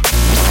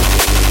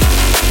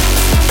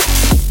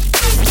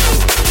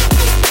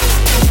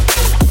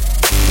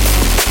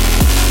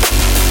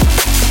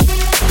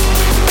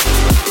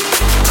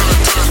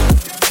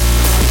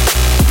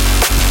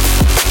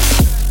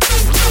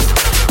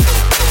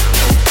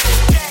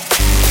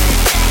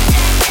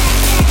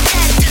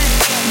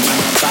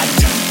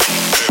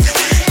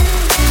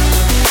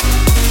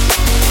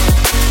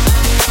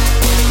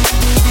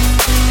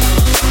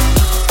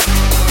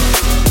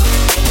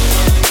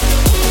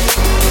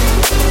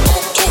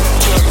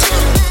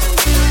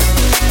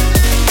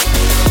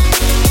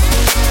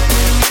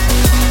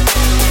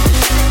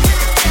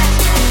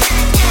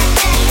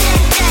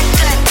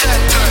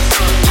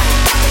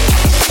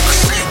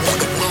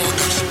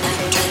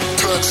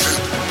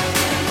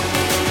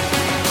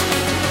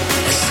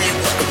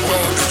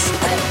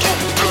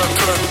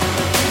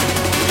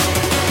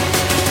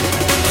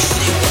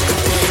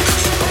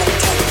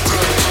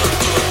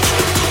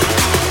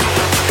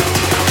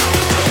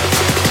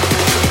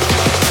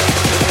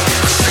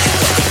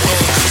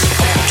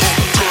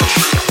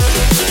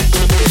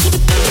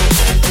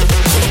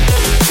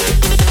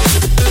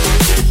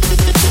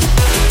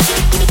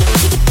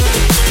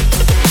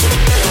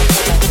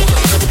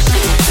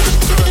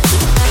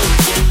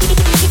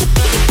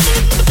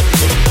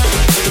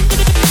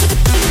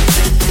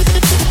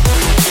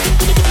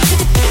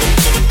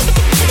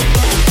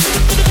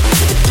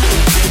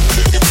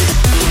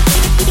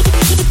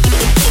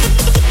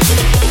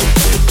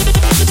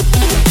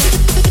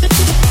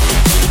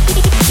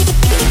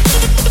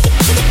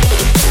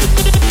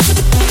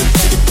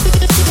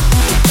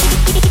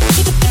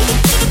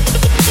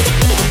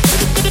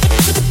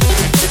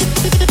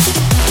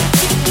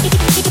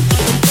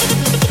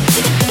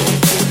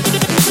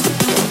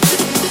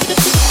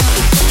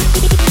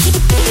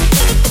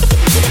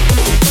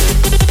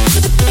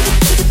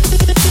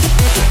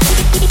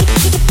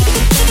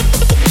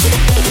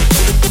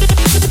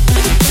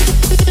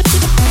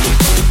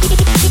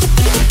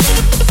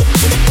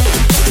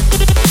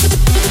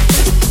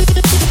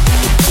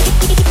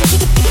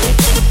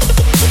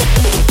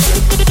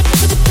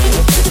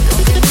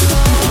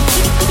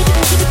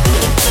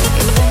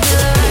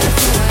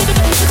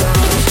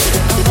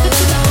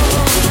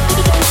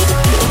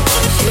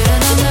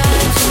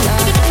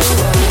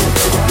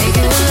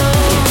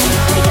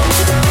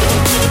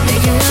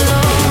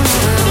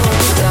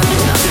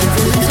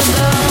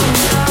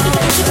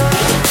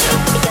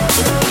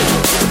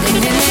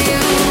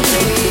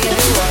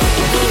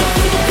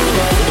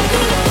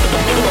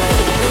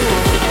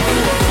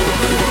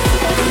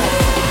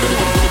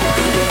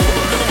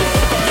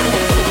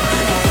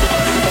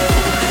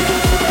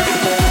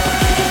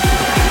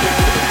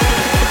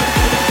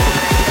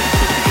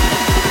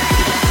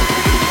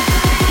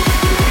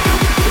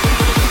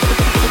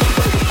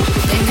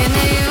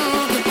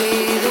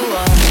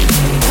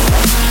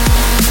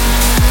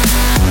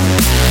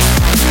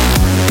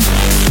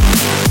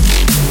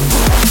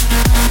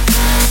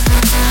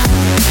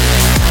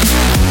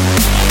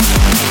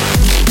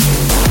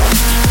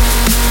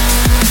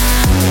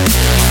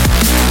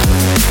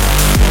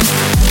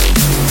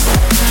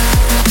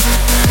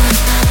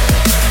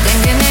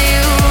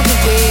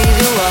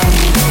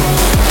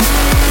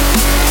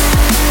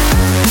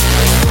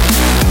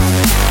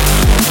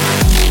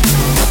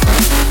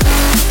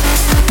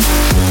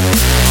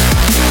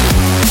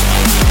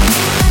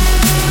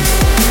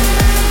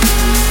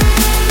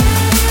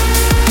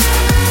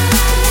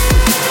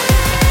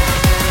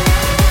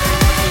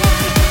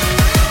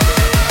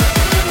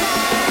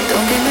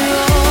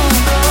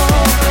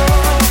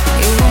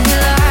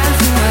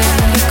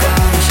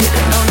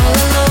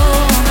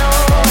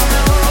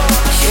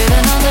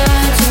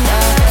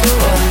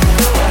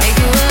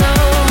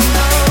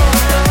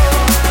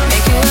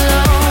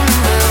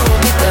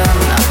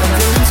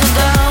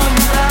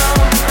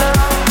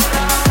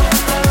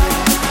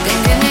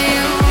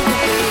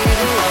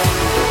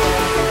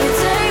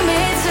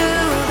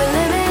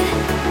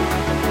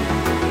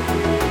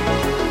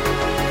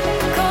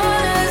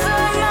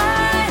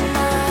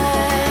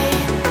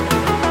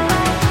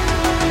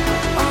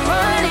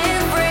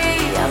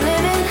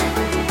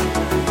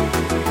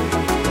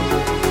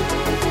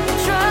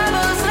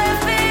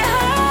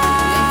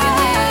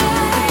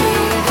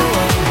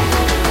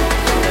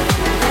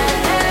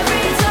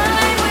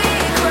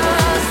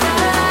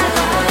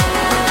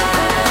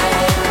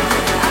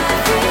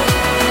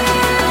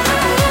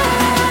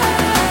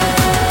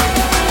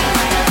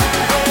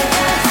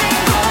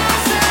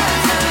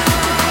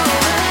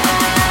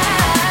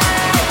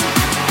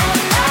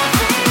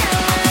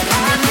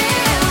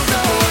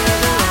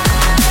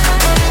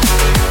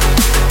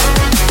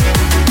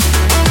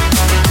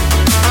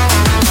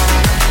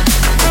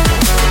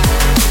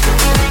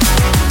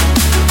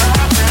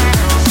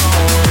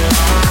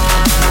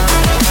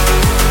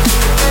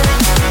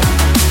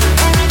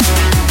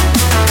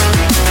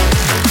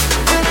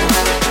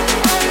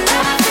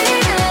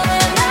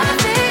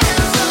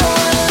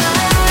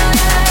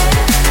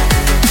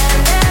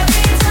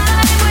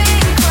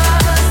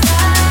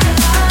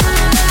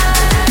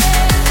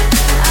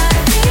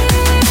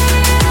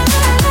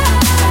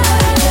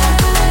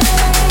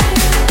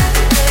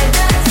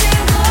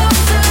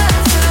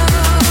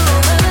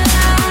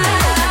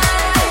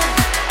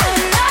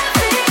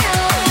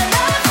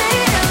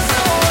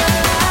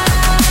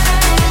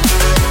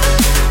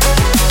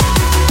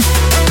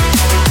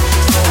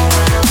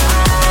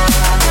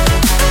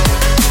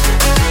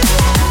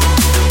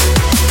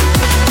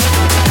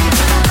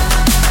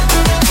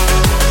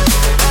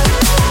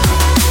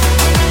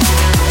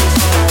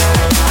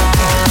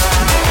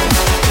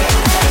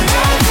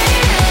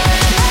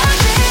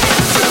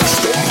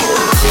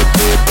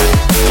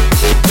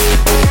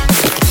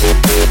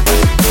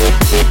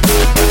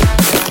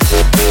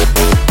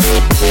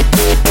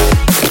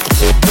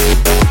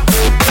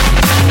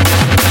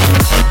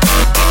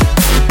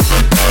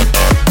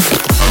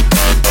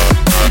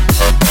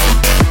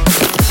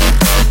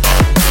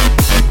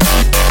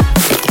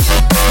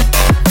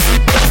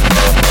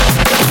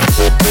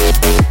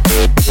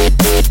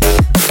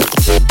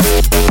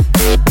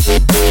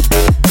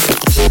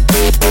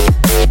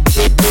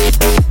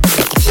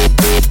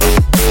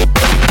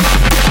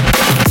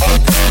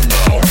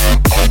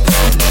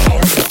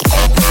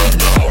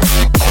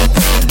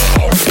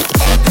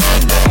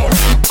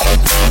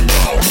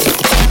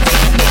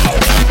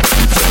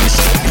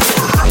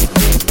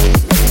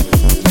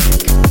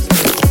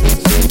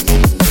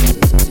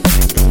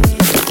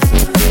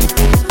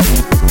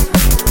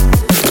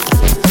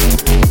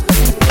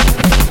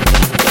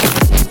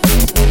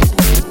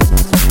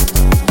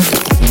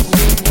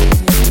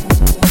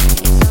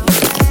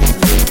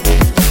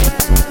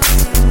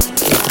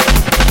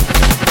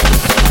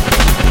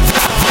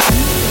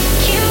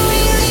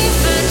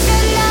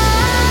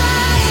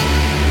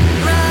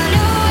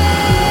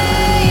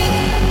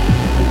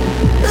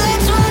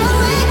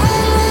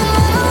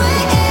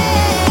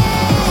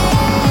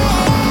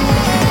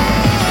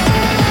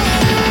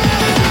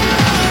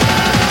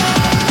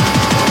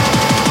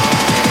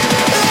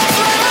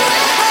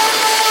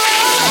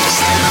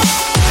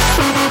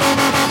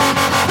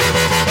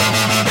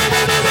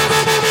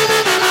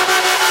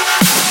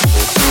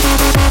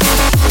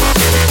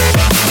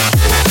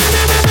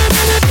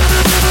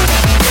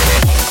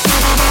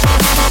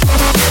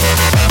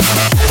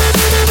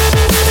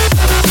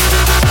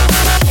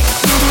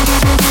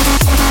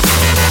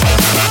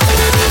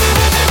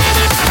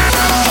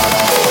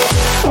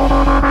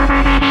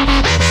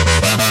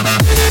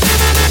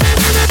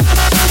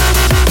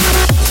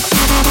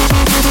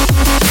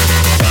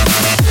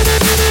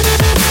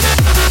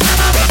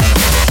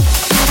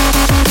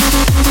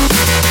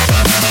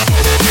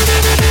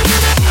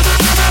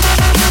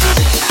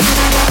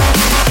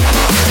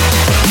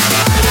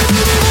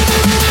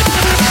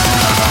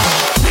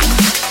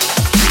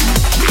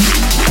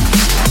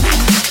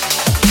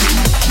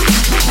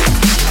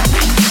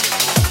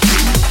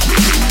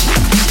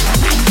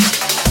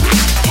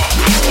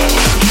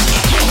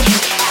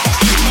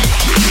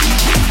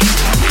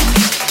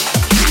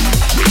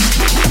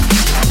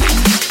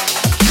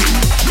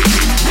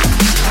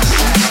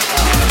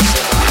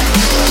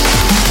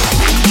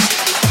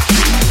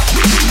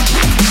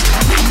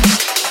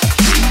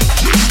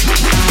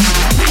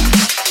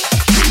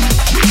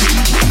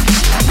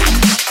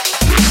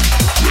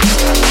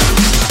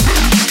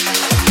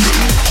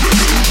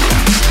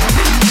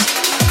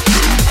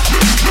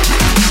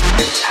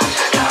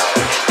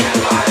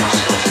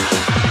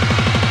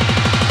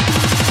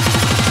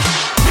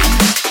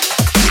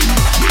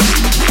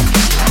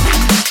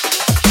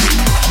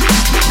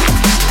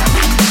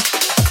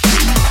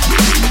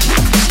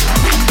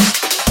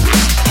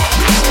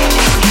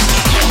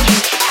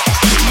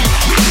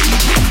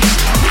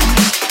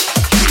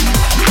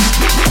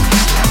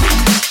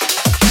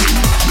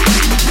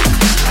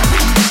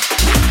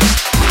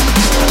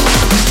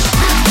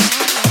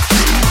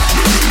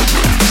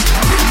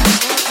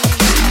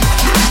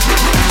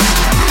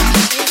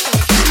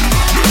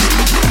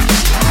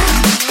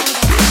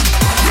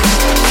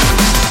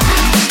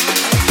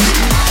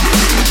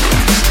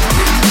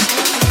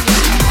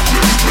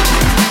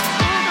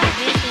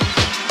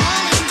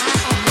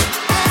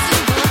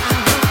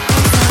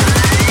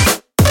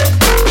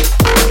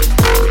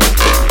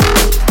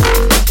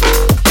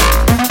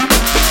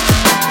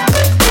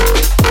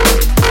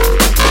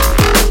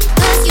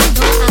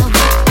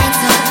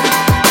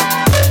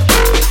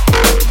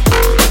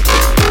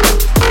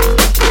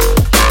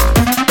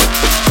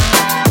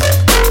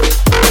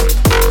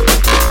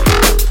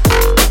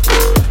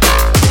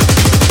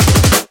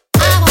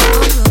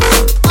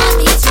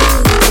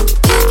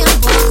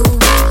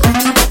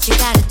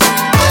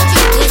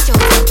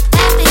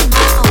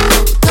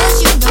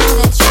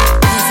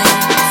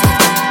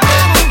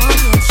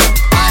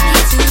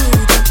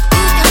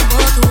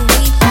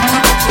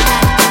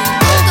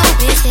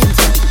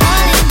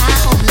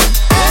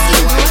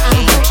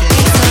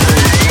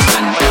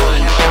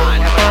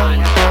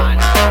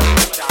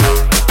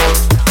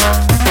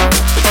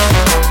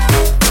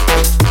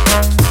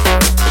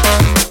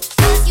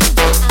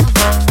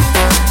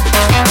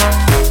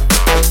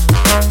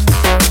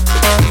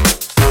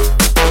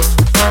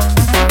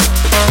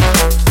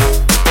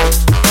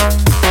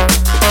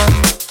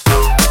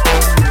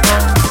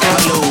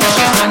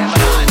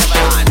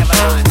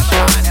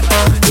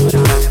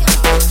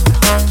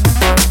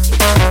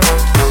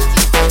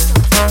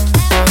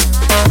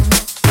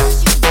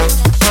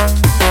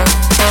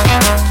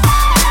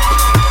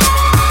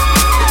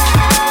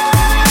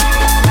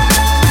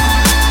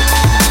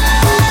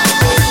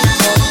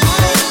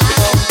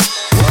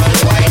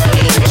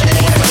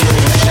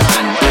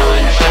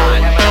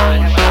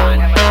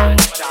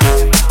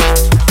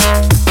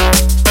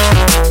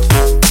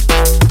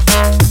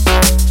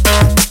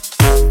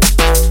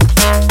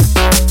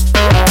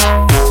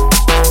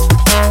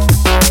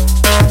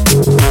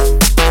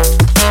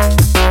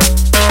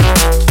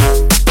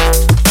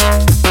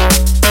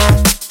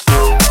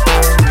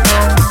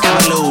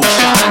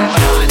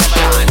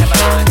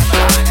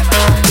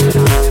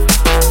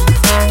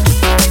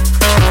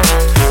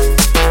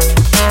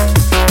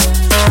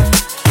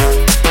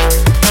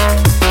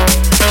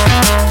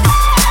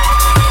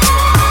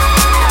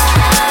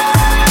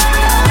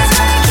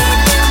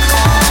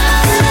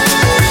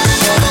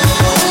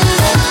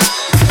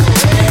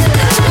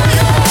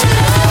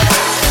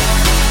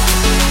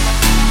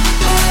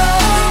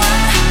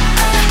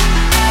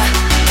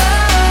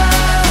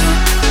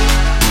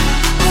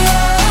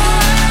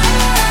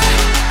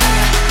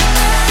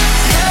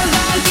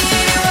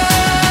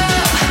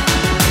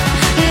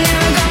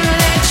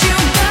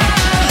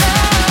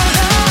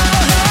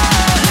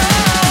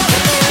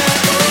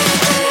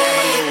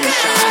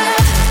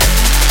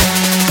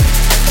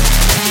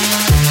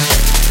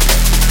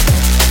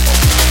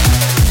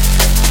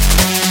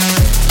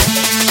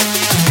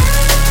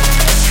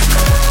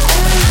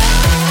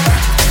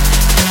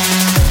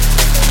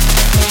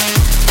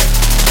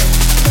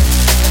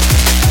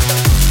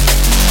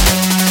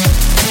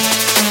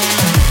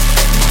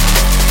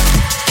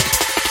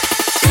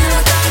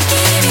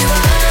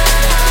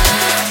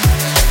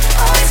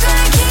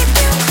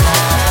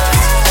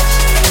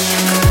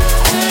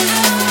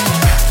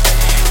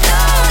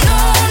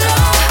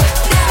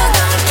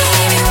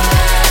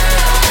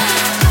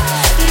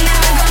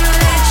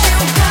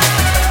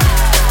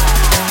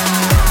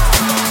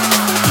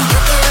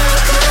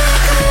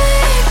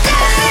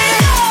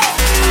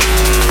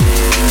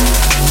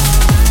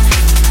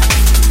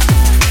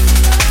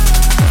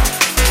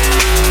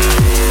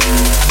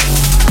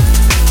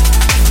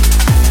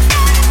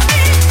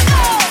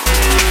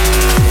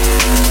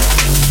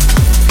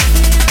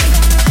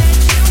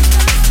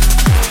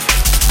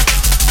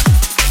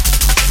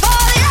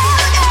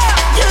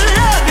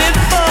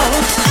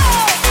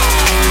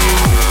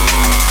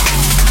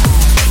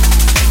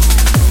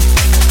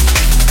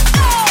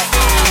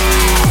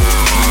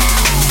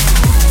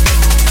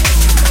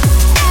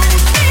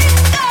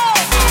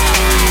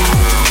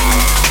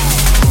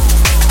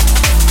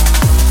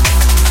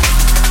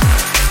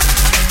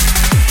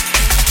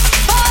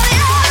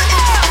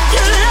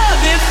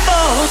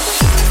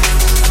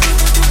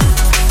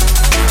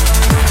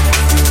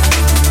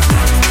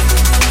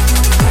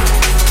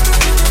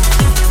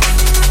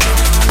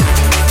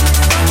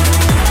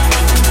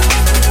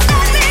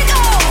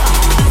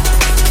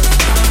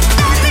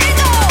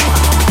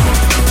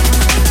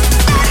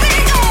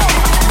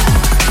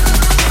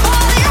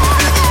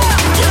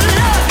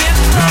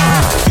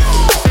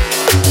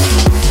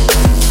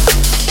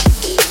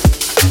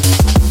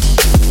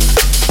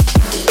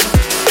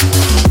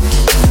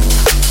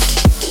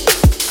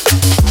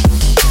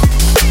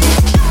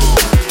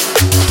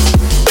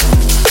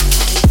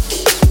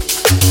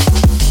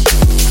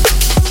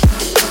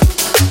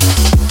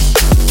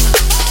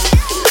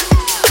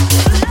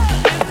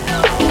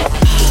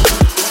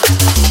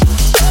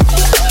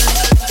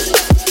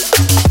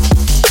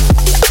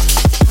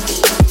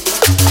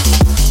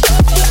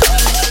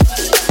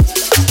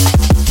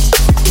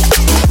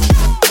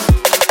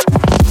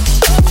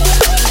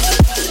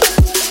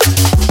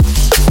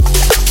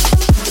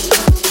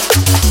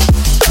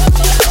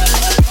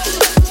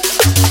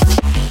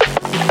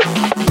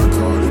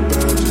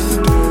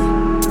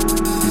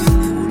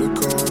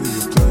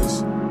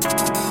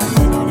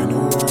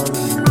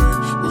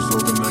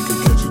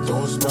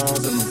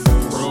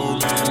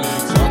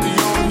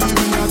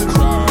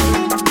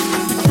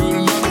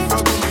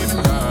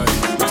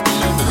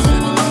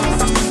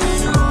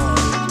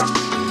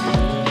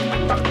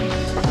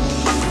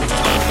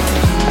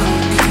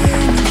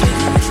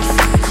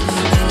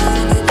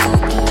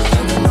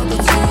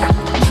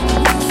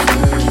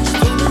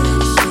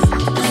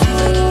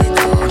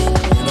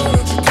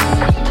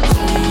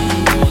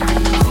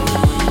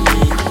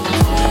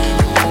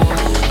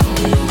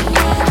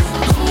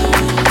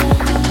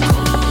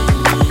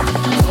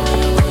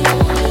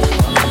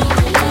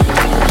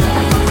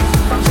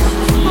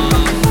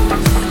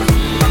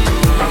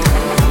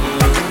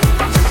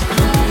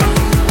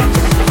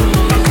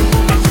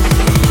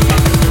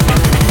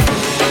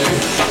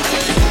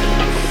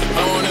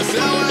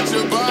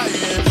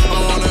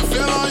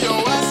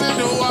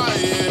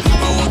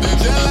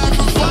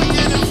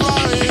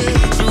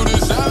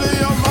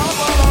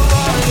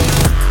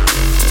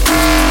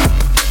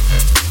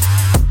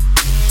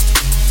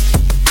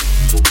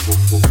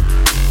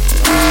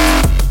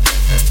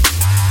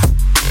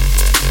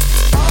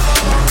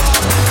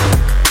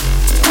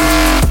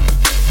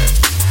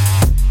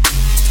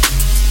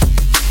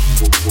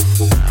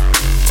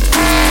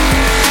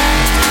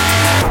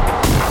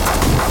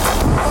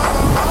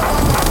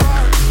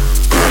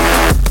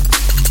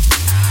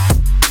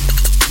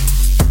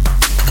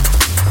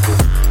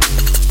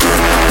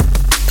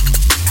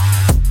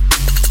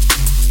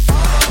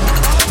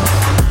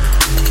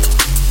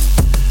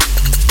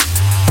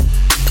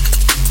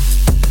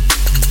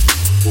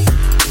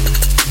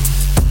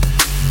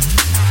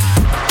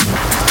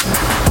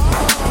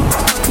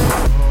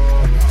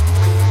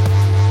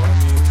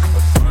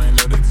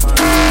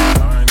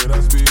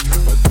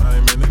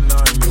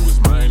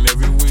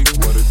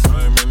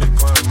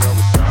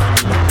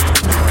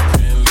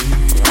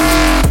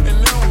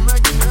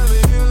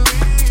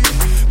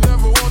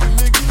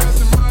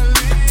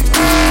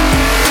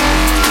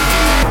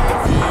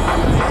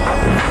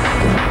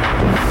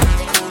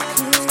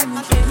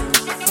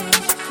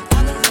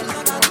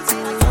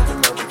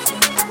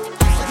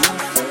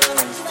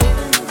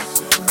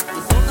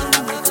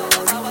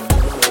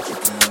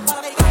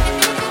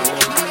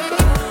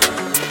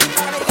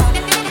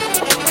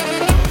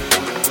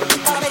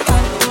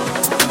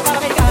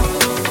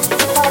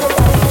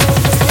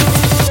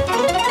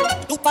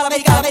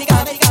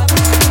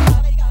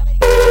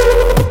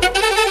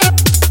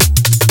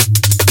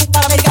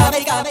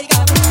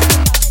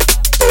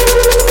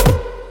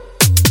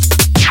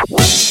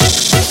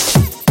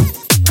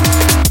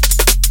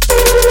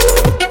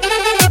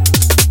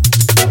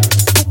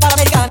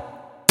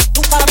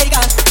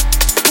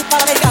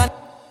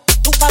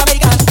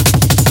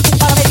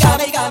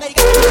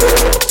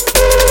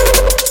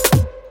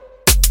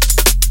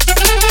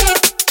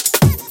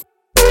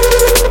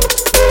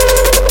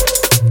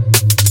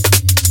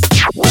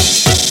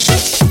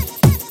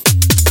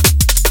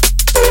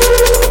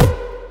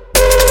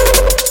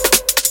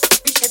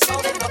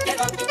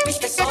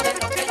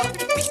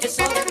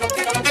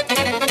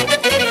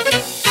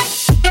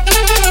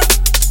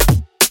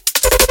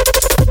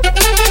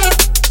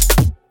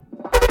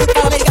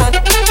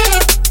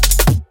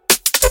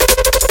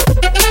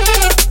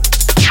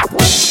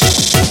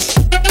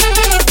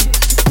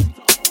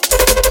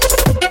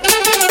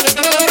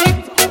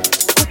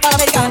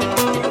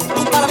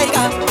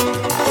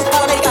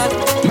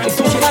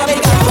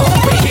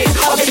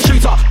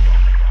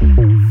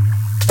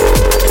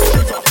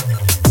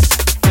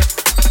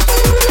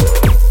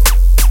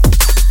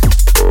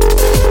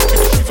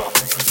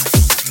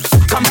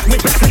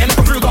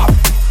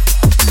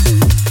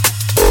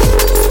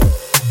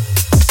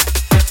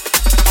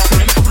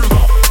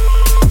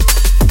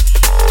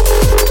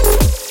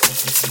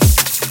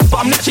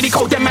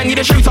 cold, them man need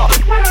a shooter.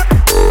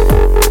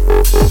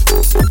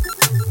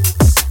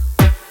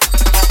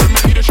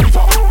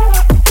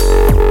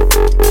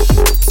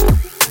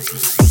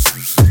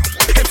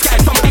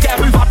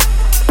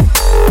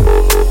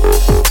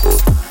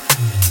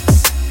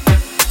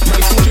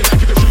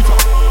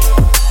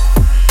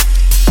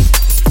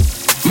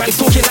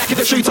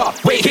 Shooter,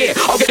 wait here,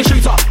 I'll get the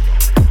shooter.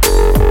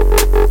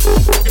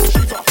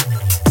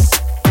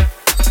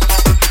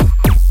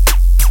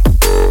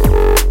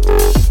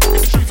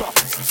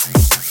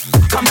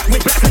 Come back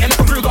with black and like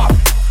a Kruger.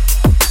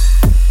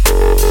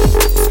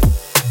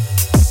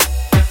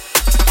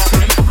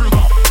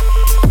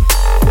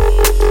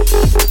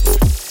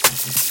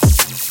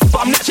 But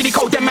I'm naturally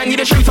cold, them man need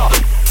a shooter.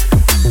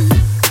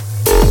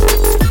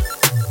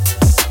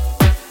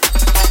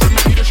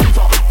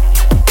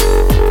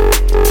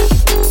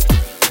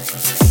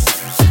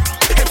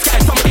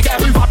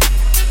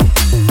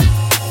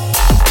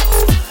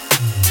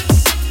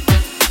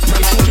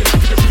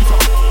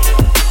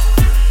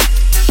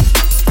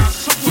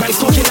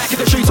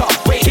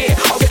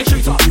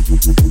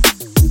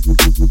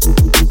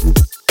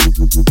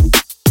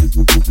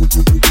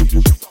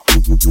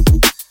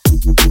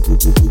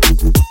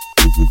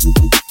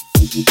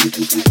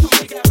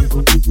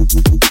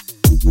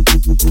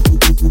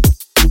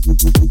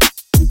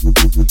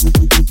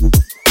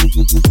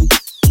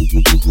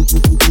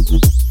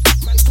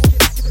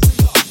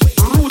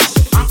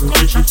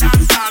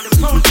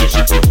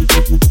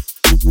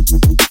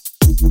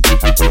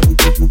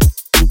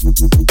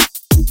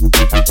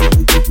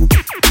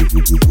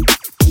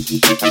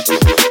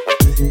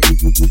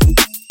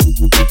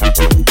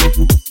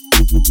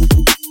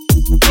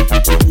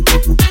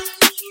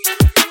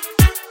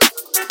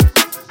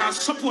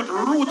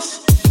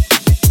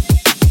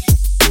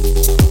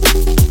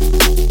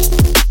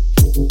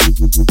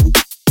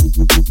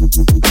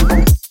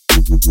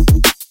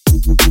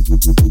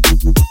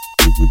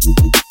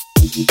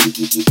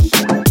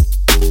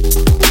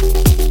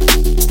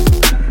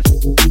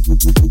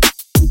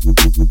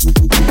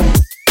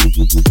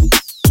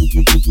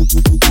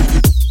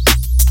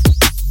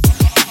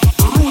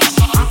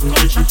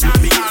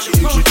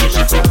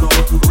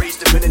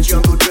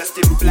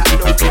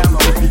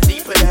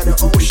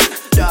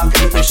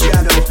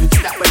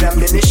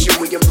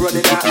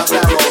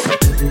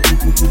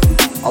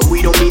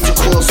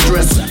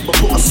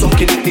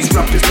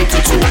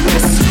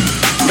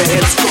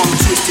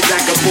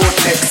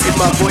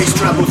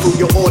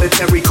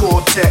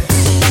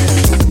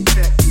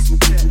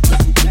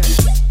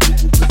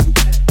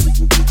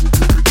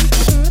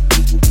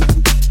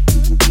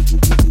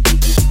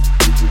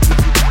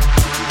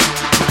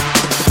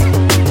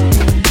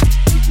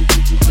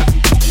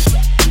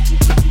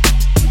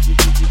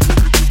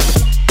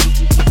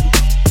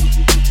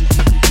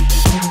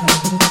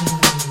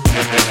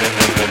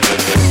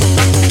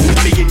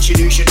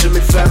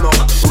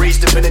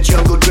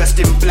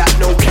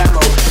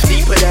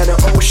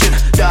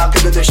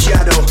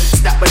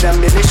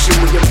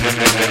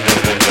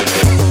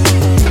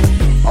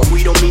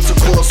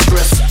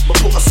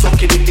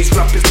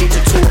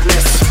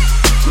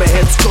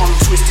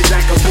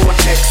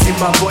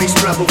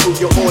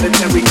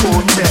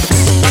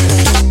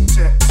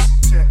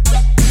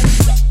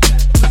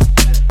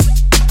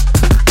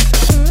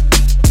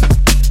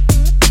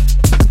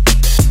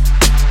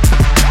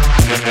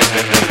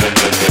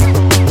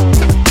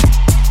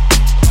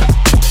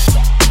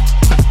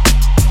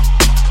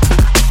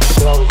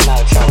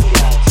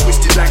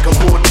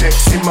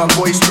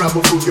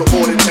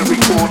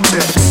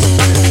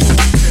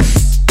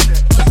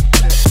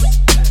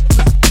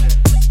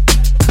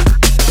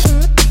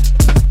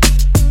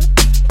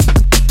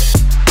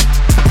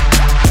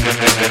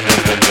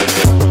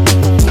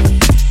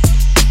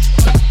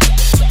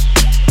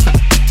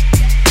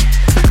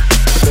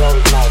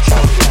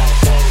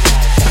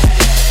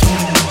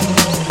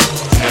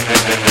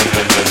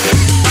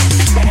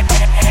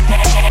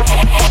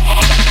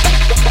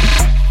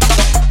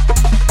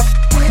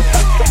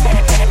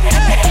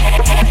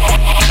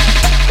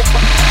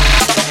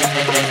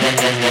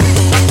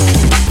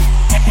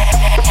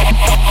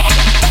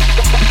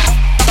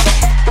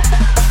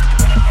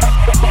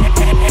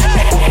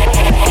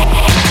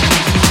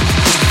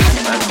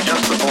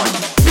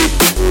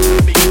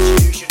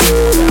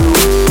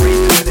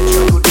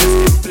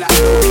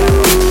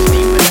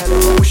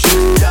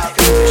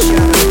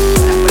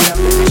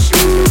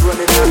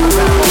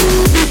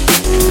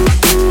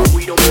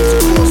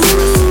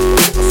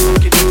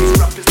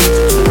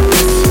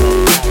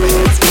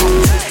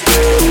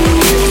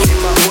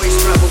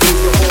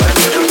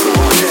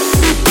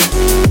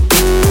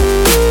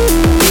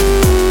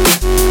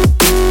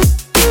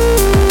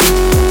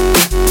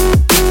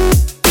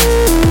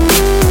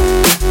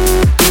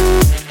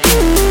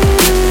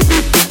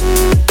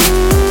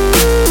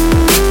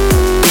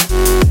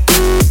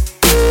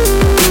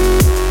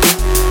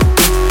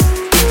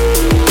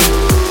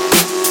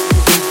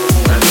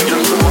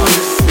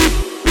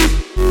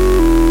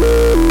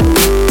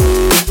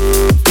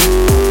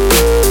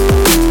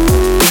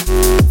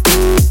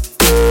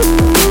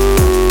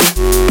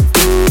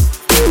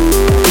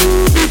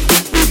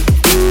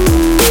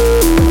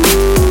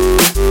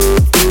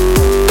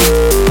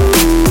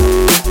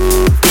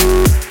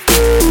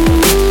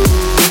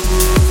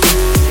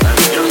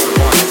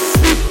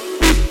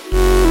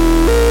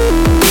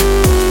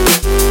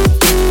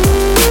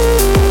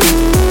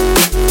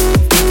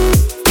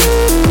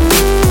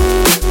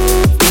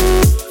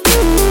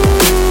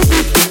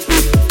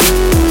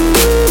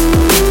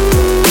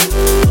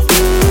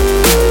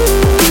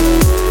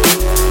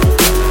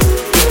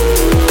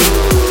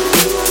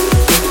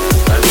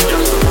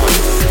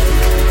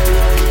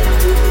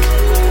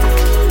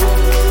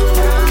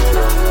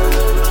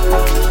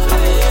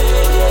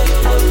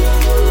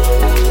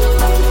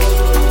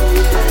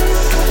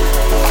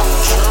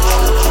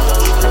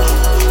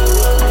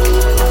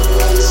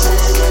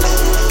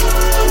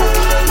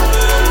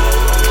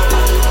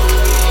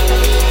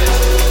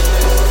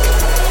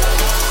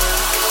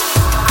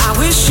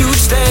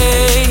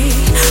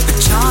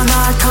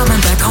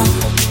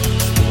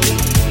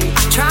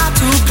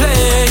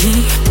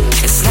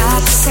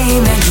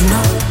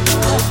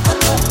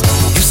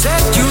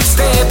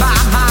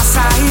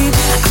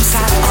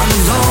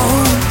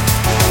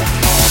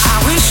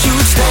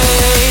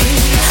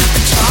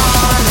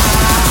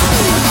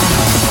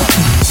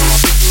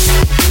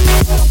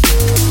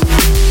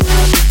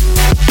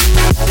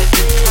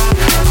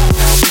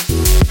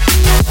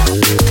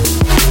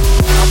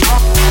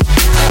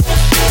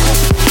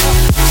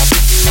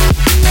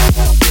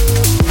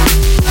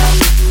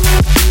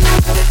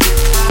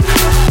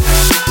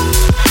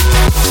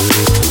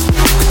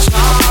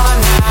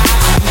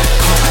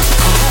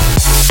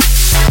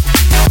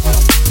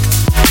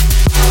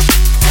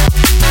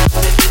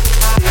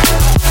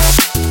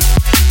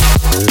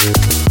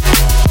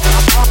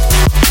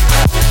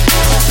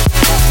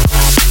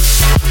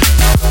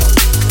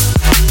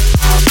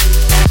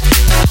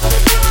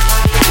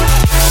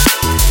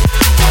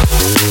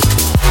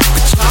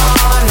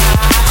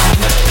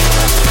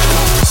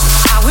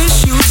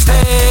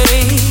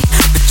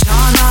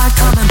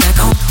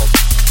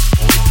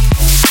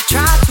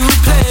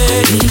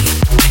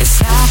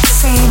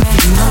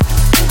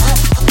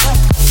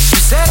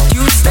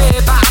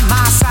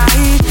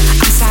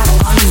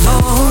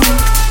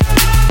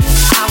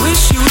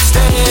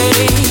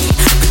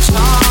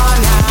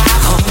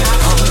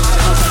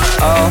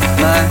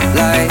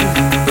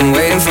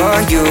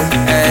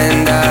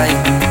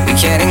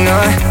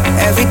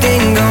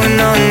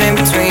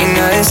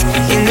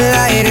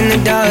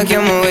 like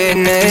I'm a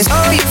witness.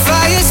 Oh, your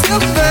fire's still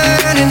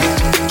burning,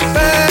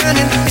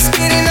 burning. It's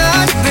getting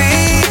hard to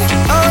breathe.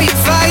 Oh, your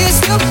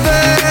fire's still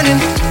burning,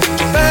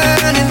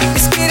 burning.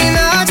 It's getting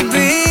hard to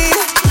breathe.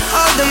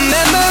 All the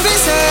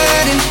memories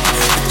hurting,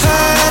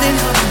 hurting,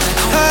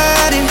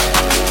 hurting.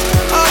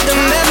 All the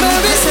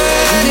memories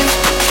hurting,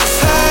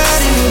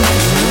 hurting,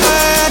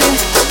 hurting.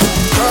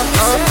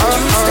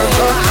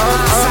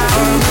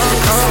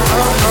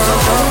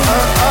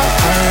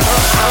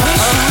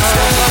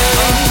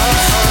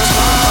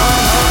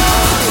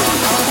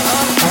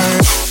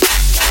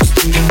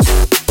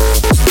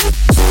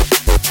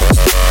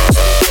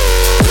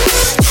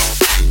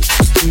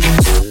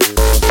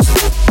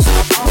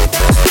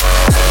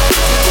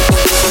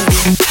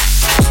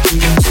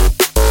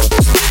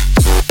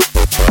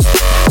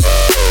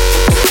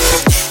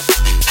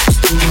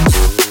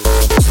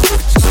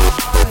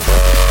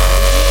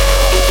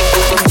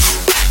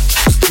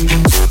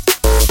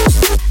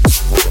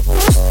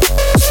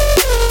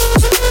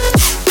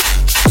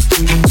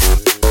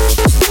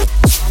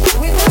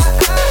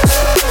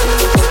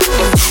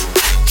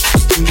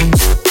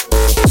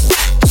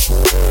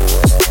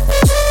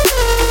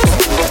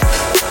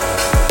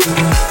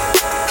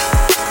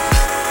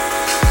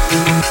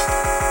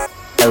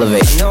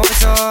 Elevate. I know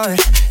it's hard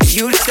for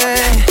you to say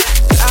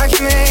I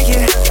can make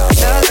it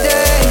another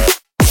day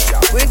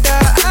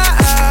without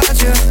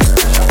you,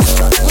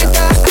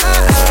 without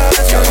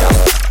you.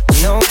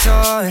 I know it's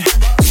hard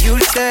for you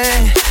to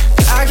say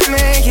I can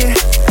make it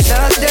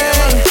another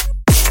day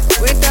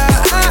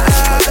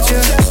without you,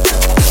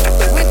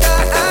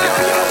 without you.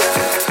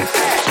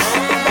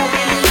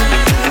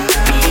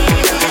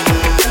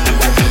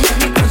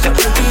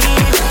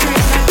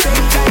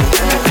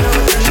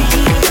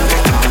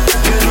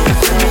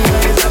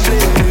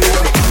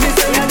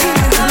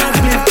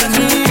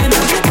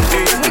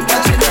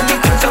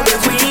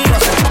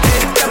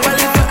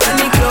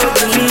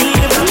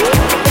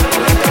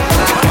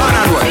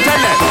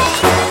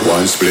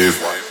 One spliff,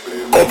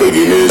 couple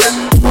Guinness.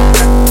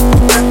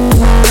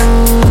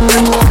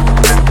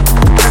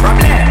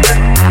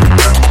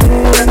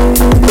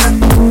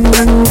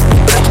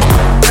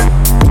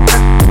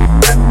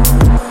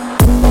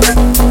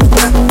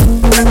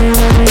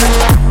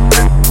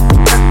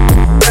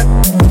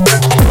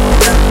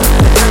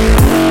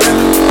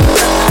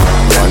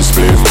 One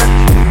spliff,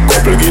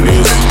 couple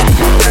Guinness.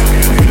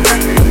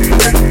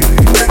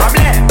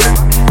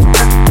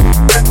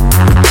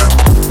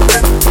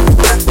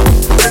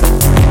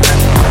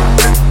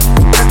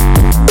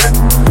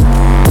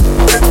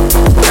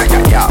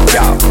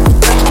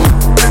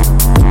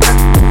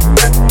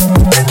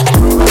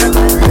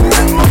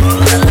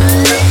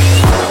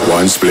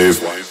 One spliff,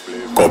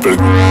 couple.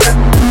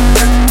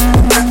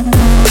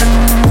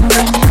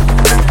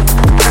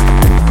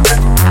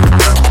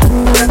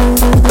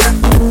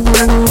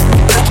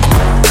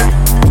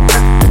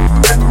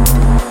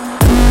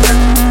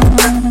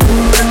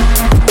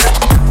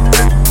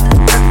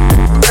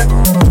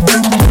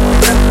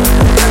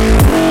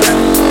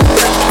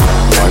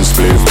 One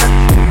spliff,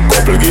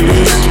 couple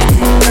Guinness.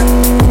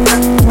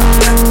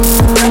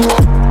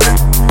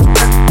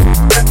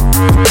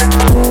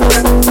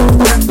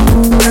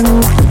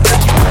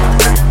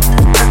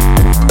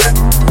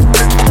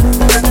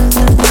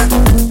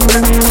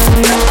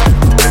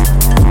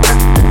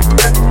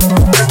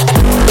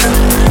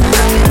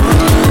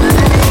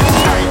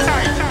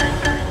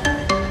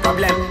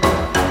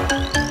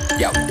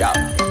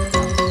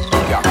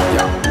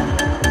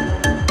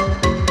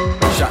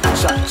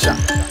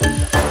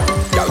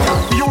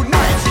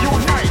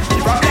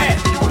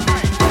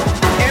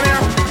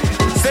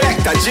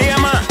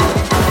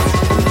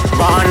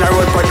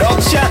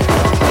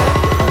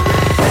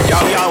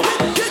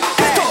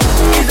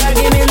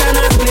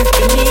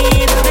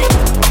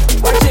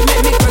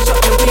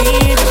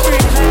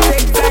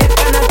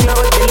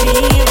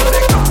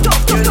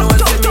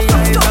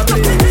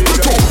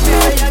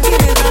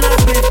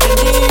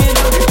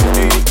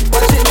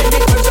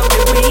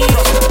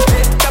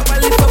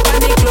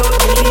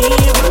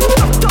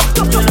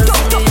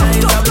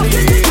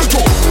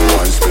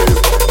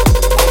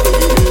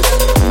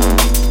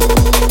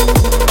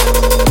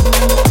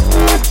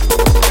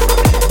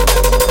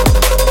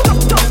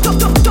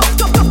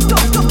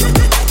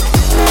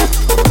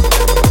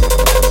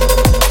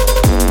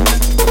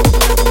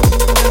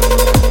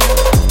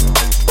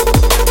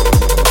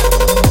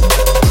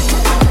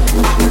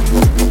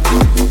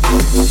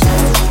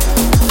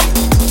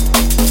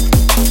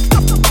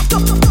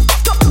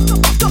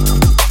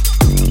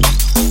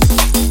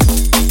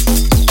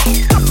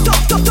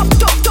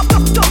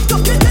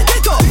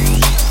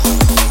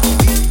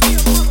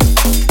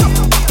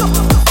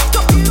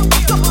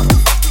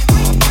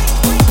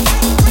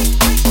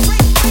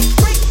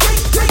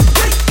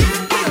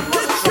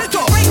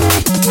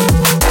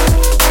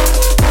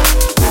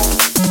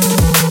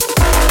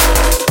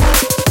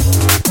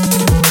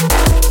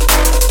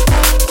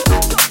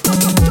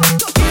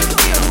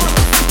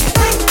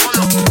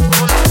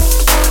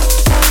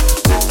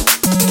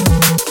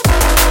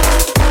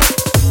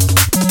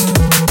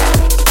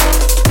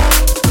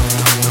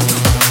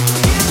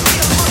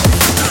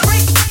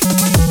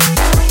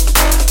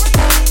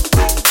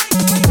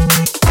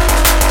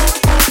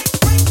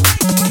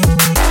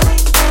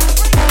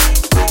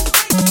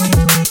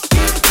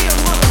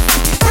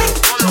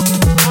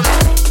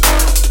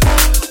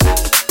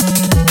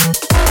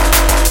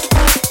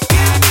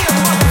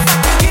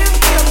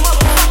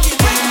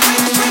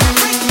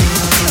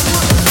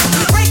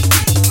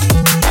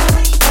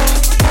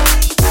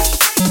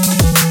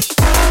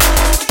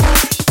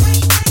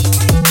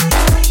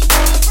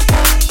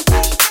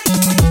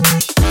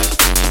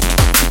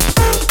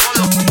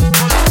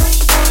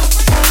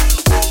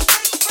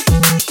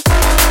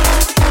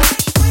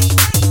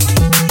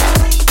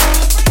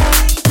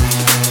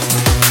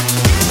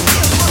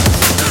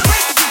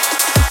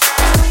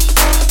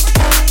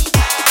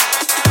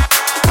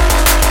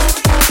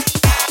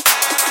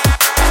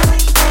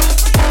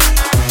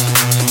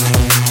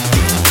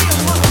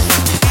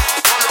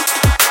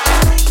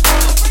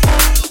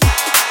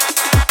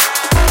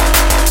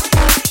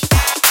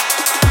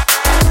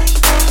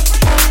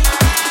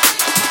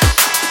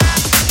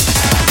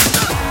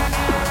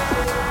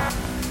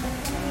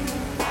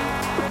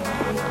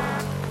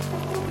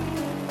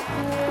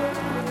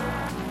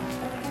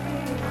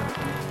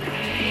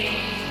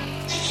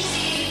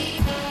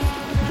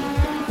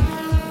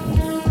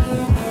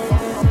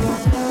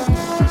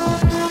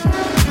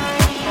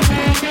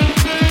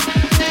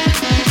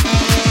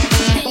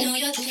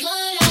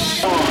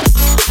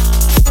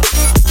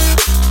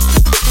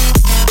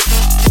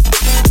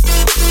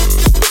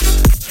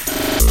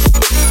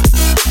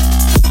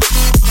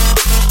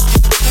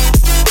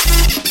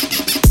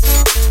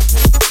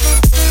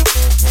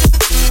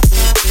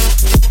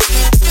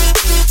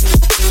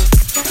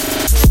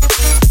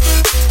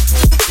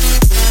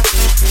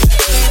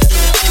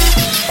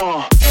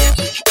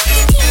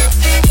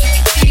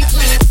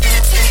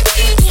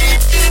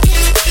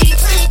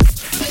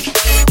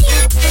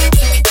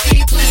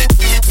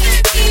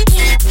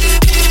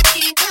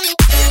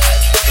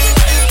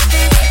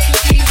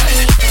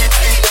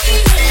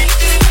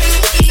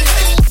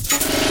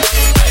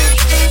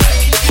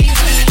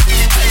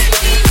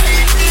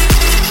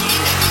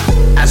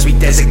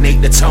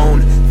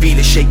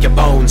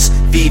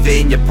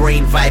 Fever in your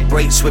brain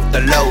vibrates with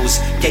the lows.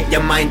 Get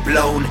your mind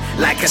blown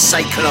like a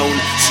cyclone.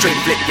 Straight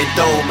flip your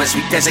dome as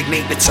we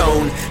designate the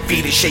tone.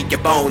 Feel it shake your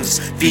bones.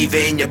 Fever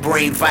in your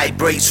brain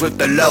vibrates with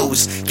the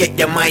lows. Get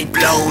your mind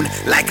blown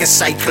like a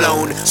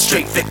cyclone.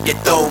 Straight flip your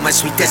dome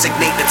as we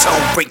designate the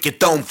tone. Break your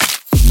dome.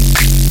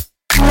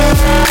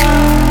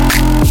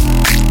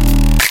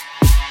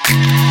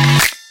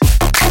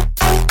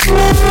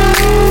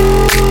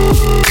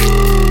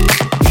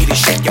 Feel it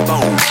shake your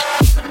bones.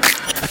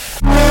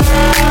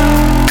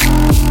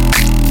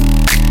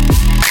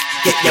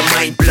 Get your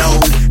mind blown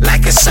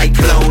like a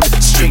cyclone.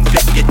 Straight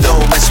flip your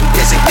dome as we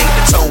designate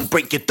the tone.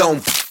 Break your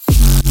dome.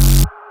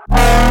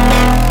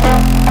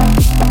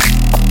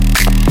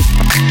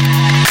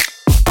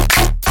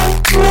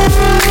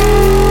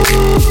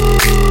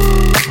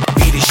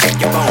 Feel it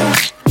shake your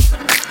bones.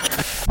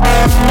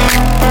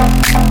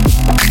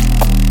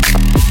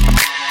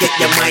 Get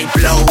your mind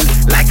blown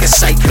like a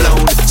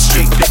cyclone.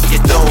 Straight flip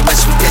your dome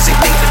as we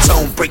designate the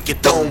tone. Break your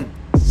dome.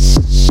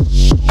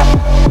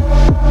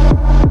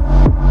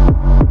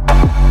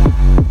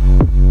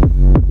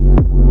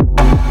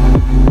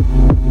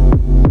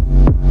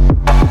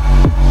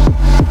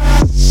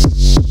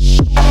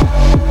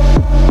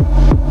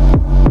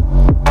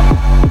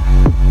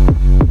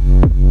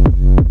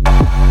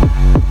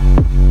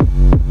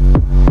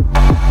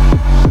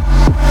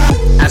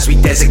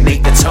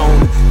 Designate the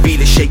tone, feel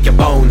it shake your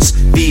bones.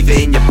 Fever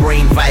in your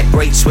brain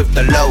vibrates with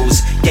the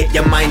lows. Get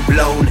your mind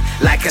blown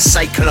like a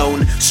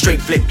cyclone.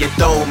 Straight flip your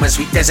dome as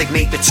we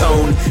designate the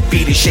tone.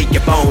 Feel it shake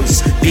your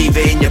bones.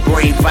 Fever in your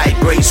brain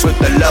vibrates with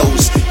the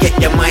lows. Get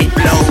your mind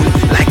blown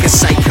like a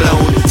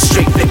cyclone.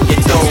 Straight flip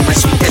your dome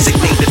as we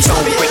designate the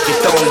tone. Break your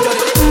dome.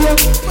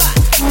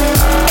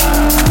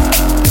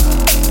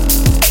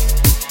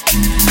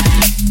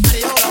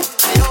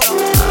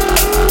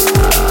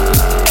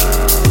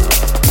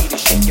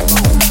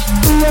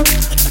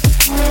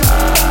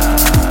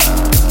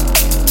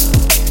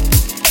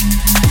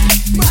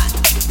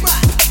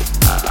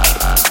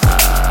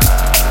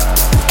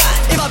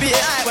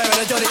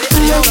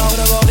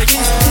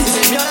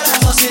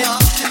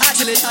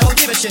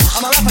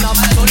 I'm a rapper now,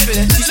 man, I don't live in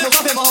it. You smoke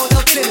up in my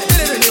hotel, feeling it.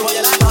 Feeling it, what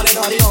you like, darling,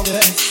 honey, don't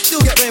get it.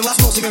 Still get brain, while I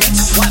smoke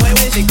cigarettes. White way,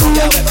 waving, cock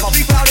out wet. But I'll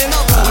be proud in my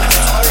bro. I'm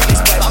a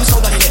English boy, but I'm so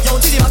bloody lit. Yo,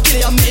 Dizzy, I'm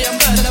killing, I'm me, I'm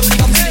bird. And I really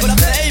come silly, but I'm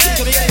play.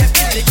 Could be getting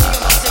it, king of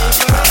my city,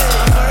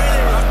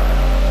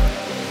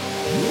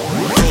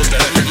 Bros,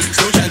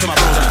 still chatting to my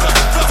bros on the club.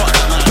 Fuck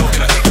that, man,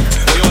 joking like.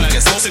 What you wanna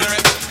get, smoke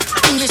cigarette?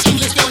 English,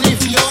 girl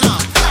named Fiona.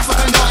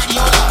 African girl,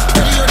 Fiona.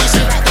 Dirty, dirty,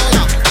 shit like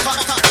Dossa.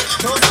 Fuck that,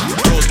 Dossa.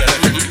 Bros,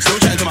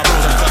 still chatting to my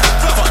bros on the club.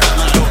 Fuck that,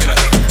 man, joking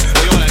like.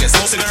 What you wanna get,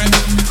 smoke cigarette?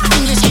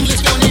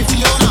 English, girl named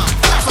Fiona.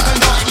 African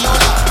girl,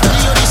 Fiona. Dirty,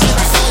 dirty, shit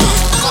like Dossa.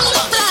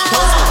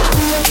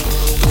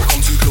 Don't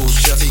come too close,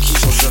 should I take key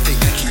shots, should I take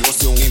that key? What's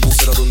the only game,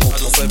 said I don't know.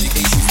 Not for every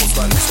day, she thoughts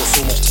about next, got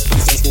so much.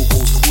 Please don't go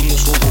goals, who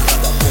knows, go back that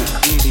goal.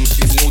 If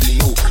you know, they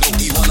know. No,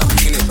 you wanna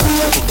bring it back.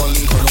 Put one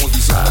link on all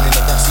these up, and in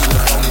the backseat with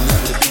a pound in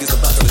lap. The biggest, the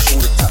back and the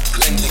shoulder tap.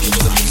 Length, the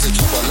keeper, the biggest, the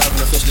keeper. Alive in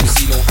the flesh, didn't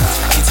see no hat.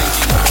 He take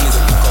you, one is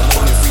a pick, no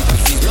one in free, but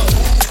freeze me.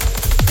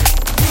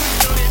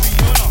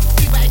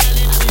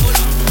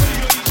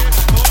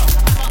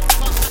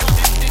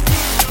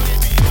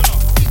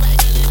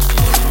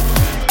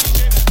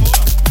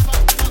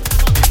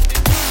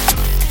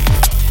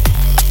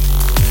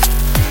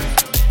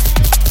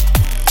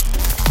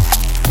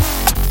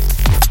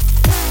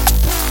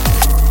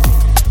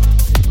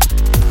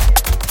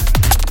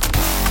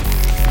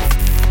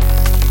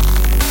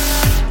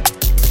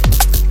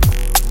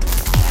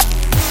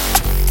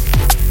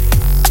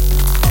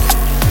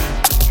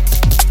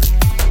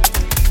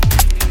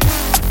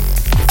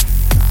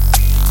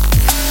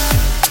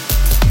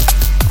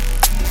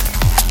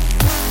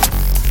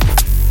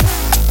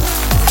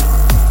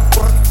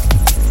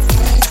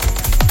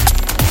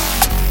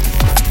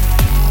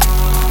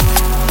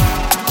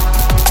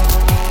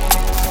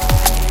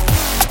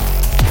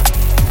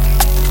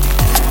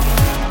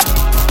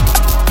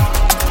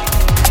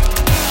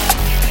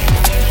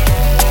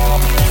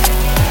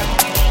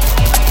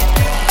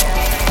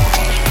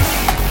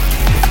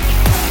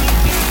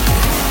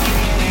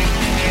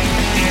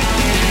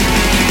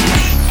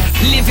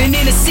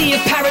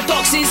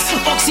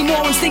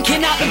 Oxymorons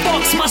thinking out the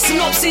box, my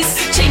synopsis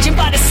changing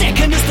by the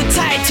second as the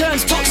tide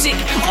turns toxic.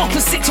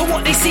 Opposite to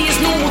what they see as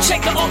normal,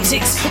 check the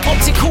optics.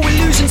 Optical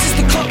illusions as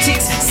the clock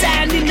ticks.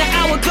 Sand in the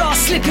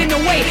hourglass slipping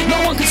away, no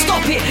one can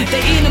stop it.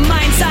 The inner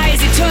mind's eye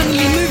is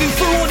eternally moving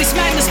through all this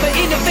madness, but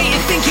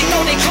innovative thinking,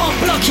 no they can't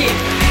block it.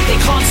 They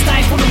can't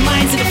stifle the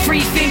minds of the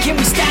free thinking.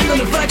 We stand on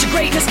the verge of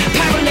greatness,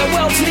 parallel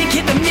worlds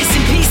linking. The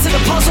missing piece of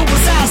the puzzle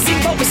was our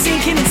sync, but we're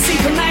sinking and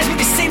synchronized with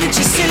the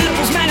signature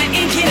syllables. Man are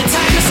inking a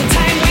timeless and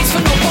time waits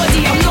for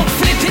nobody. I'm not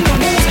flipping the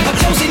walls, are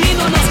closing in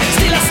on us.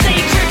 Still I stay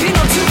gripping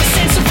onto a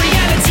sense of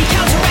reality.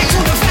 Counteract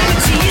all the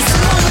vanity, it's a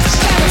moment of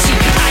clarity.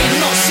 I am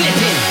not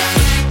slipping.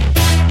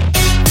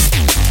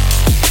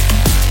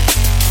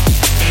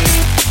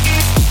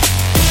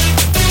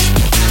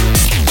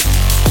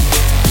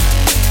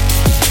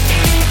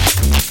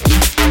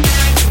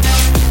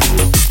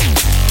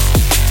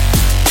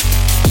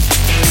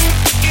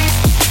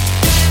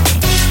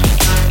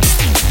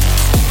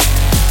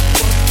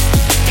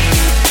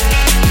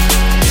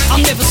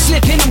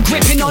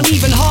 pushing on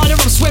even harder.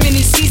 I'm swimming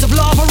in seas of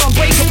lava,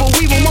 unbreakable.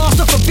 We will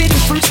master forbidden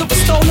fruits that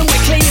were stolen.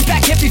 We're claiming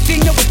back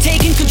everything that we're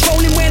taking,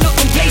 controlling. We're not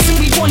complacent,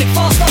 we want it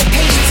fast. Our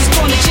patience is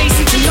gone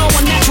adjacent to no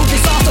unnatural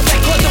disaster.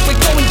 Thank God that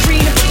we're going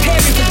green and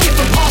preparing for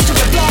different pasture.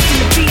 We're blasting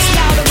the beast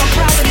louder. I'm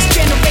proud of this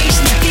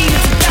generation. The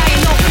demons are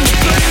dying off in the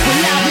good. We're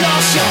loud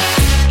last year.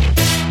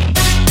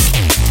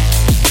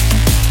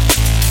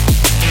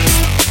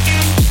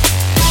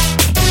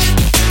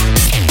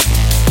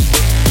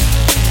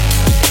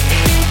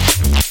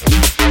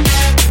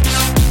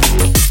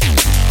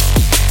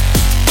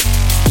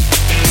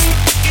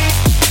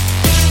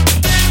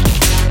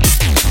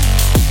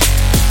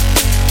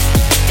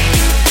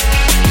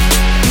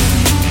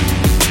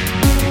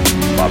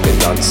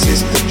 Babylon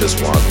system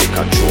just want to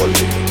control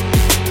me.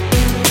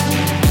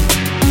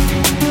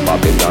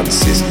 Babylon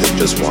system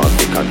just want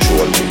to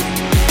control me.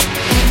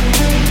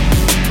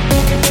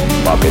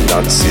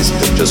 Babylon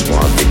system just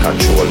want to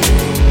control me.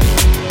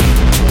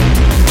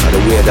 And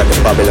the way that the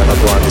Babylon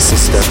are going the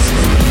system,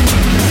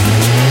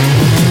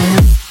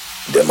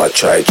 them a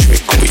try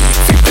trick we,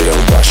 fi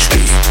brainwash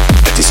we,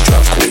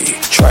 distract we,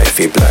 try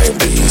fi blind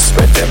we,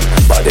 spread them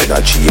bad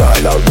energy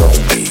all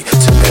around we.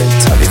 So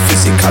mentally,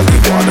 physically,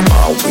 want them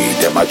all we.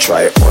 Them a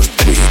try hunt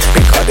we,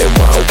 because them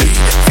want we.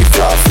 Fi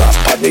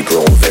flap on the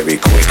ground very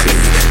quickly.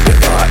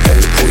 Them a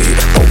help we,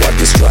 but what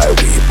destroy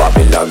we.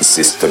 Babylon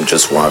system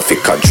just want fi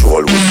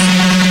control we.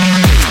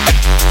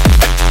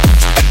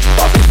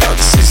 Babylon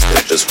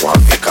system just want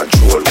fi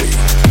control we.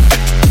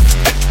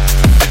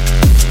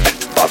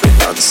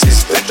 Babylon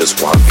system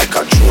just want to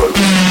control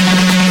me.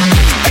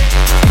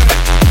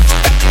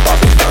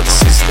 Babylon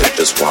system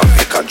just want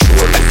to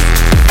control me.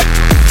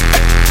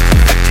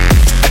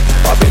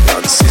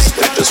 Babylon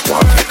system just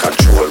want to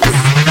control me.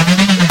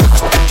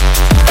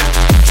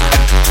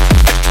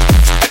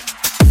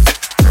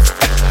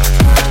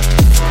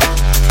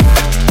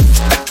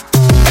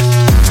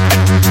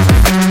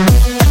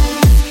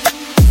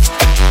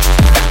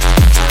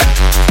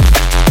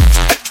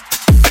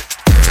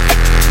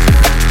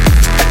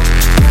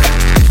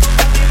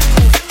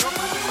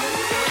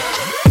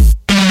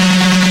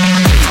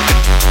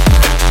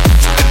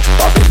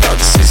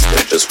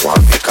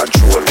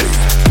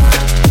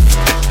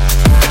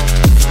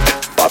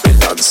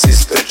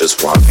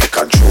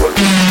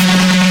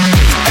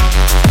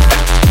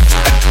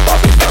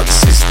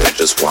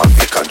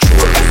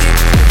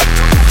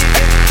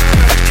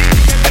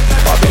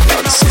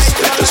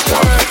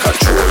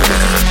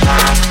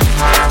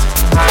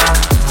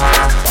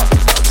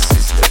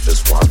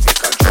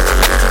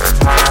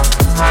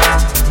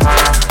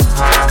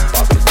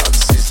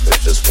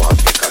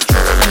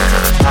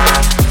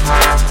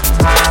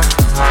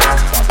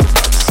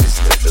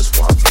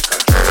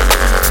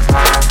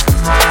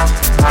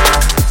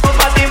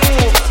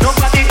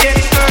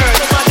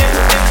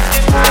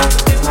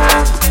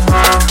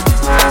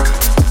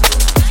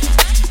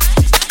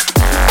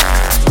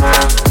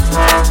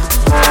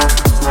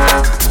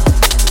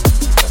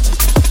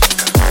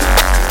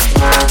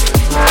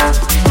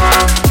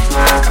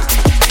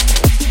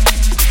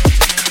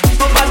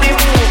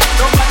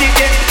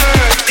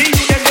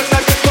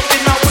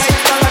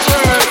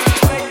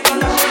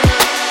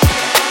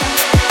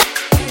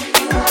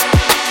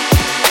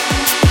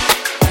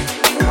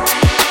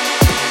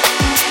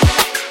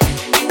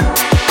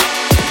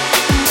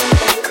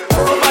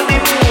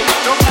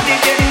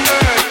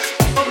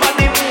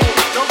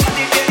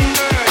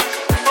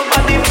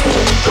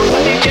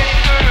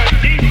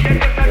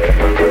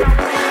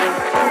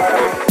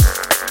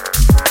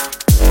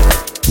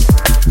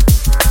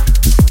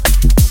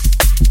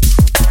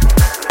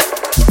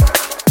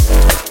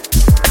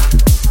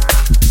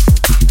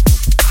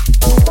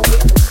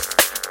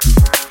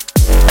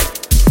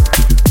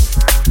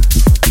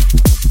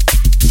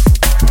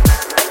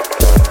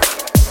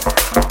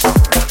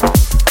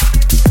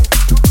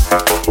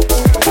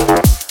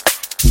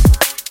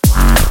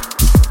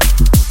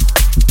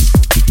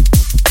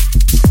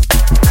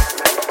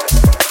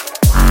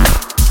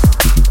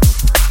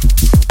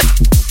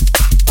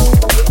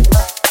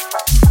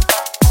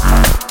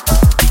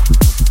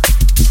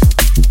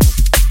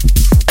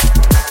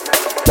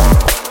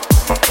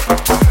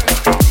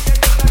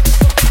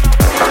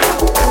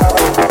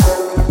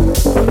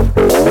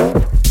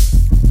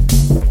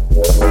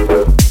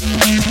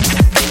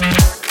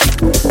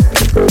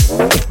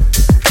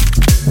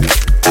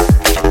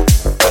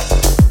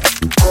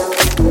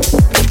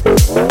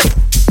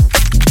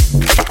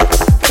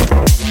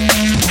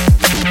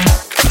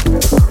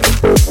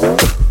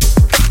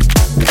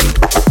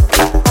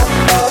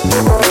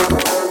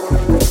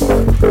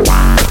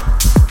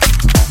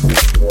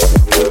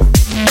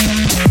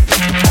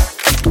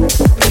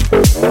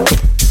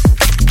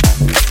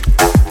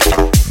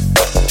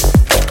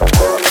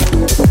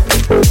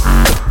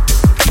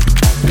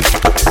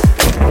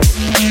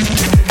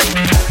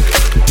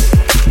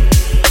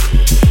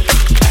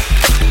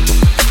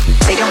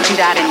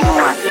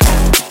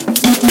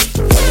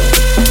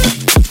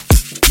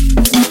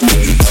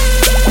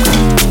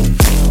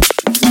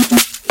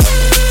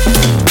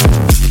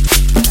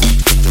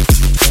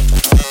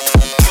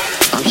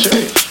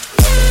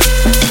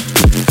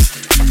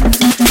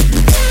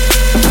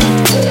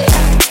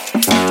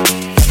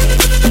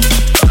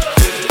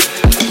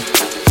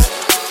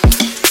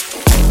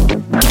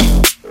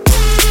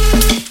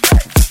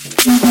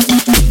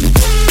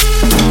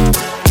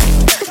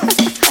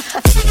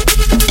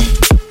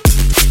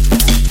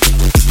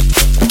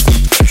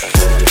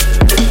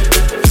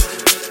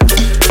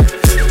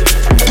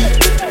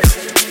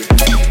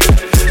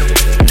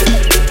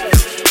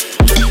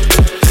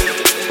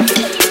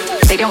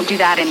 do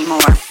that anymore.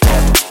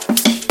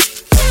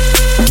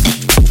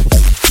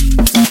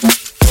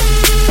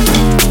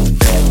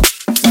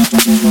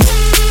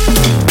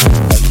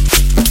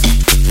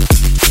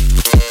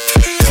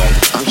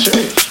 I'm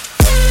serious.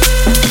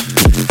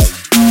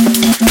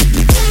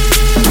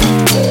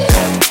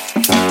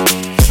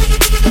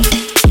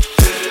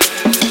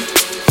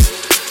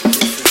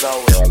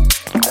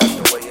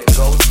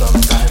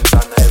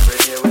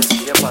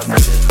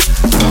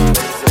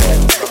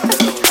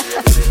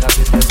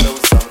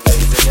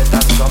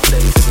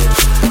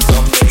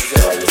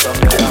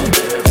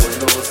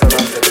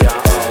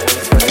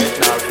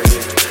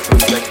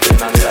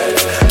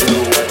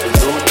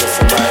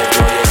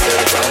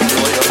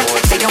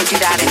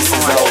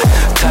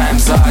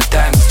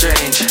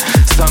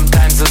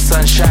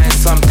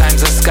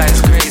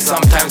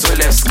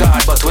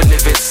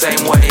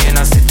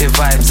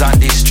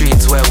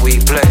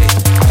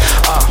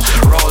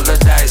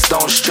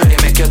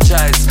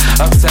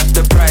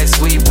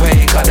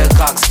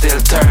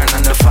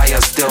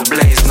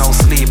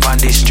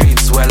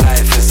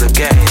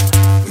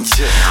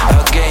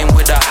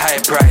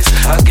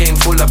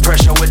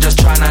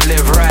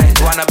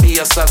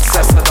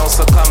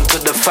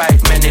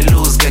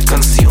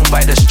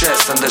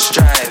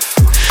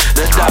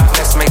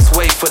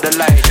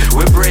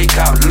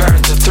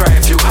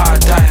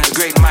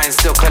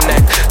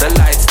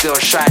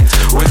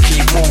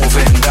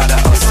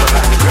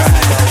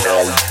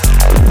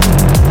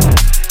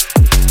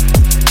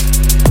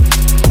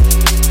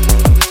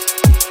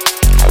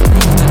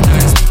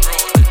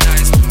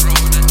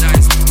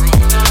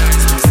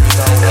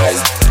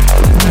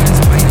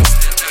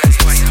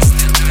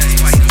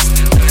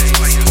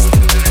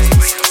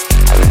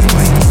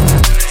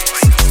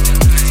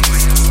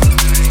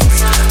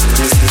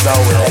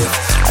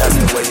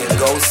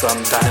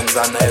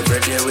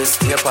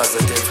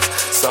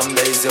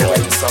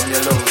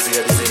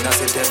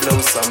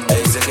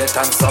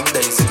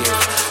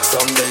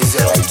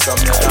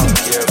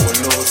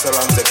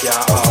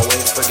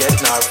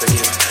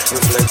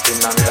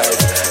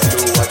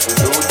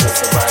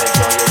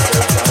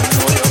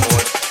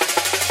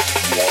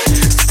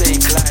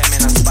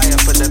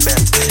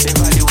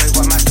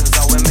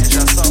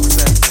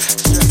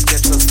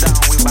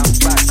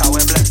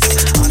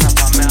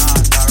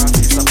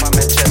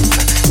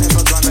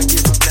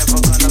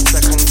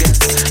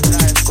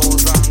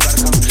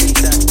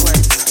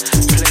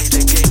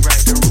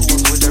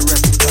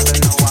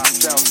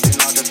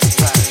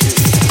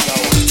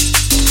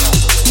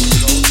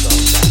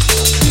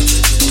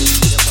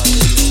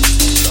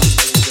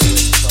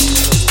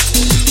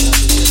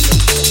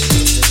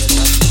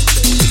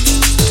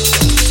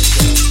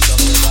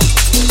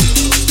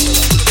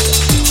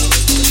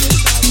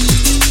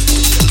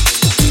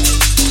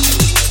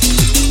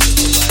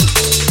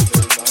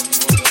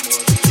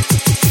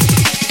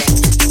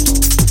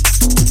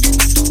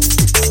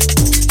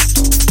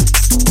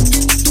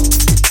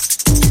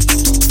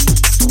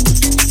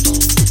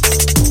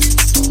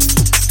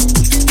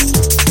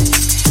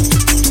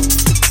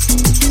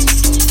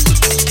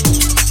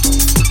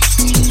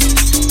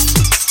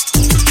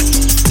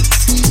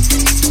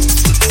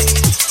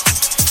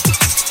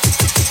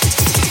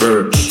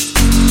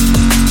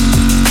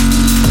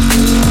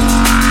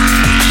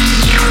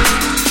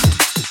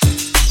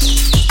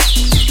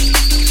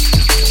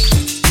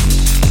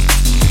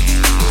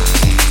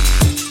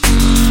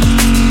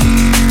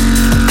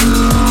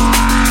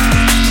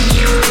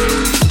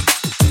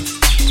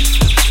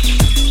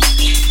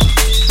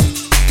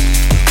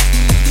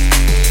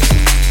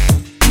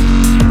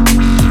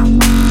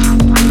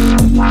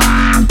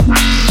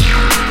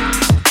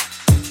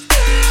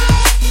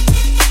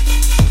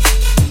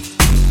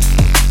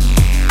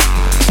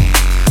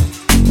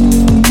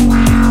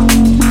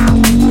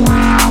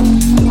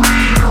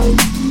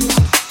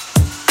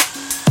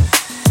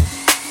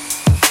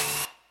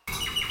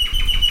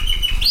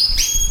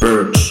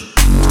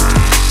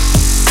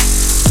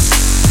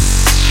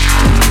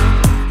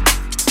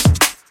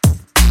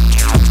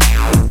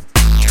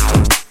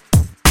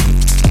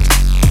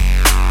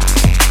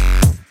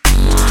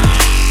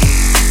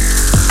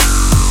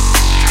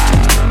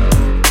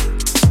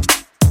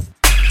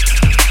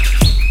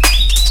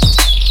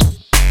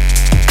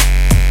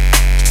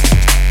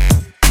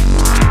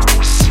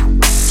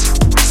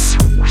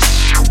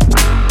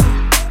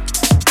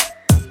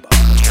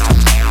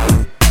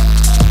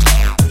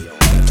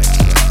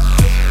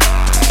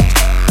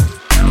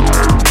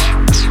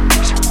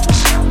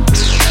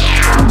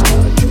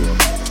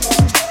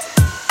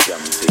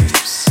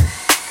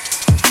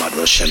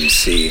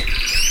 MC.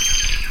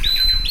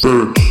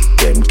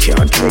 Them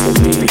can't trouble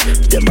me.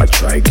 Them a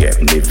try get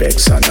me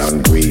vexed and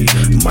angry.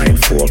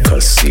 Mind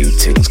focus, see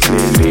things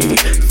clearly.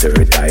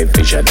 Third eye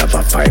vision,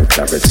 never find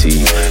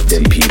clarity.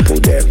 Them people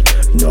them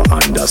no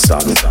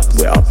understand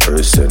where a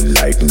person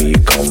like me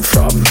come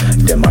from.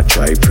 Them a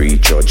try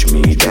prejudge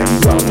me,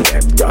 them wrong.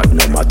 That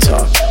no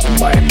matter,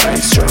 my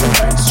mind strong,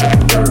 mind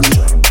strong.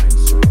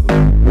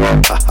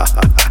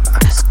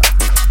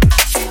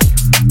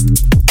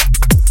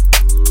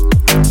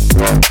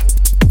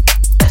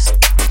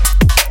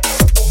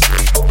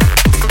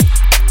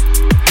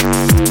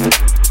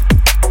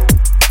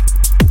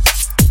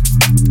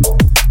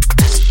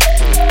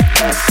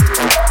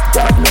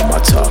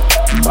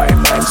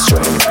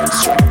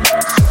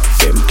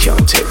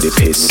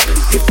 piss.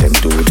 If them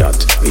do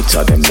that, it's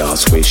a them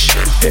last wish.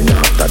 Then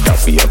after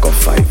that we a go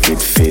fight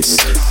with fists.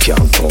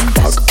 Can't come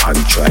back and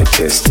try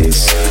test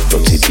this.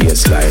 Dirty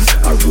baseline,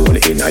 I roll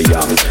in a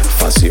young.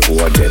 Fancy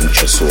over them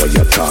just so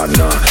you can.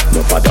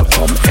 Nobody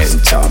come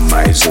enter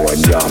my zone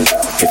young.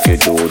 If you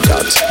do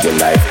that, your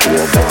life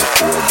over.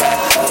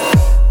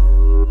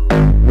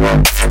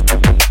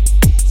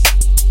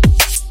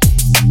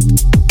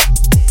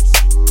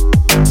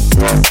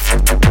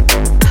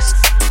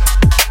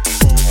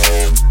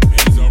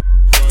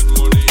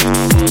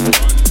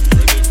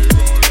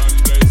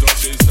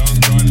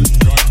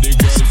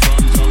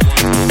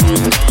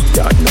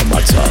 That no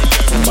matter,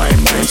 my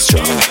mind's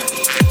strong.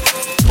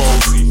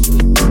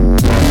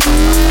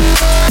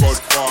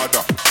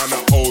 Godfather and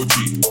an OG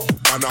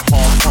and a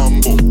half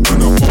humble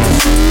and a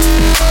bossy.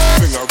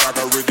 Sing a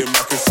ragga rhythm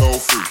like it's soul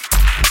free.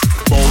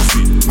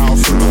 Bossy,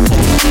 house on the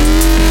coast.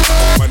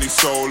 Money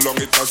so long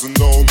it doesn't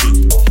know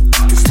me.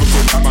 It's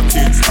looking at my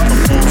kids like I'm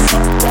bossy.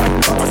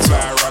 I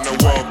fly around the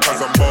world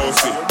cause I'm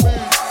bossy.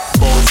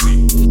 Bossy.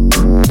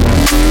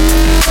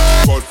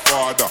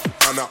 Godfather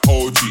and an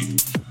OG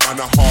and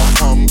a half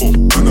humble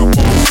and a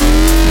bossy.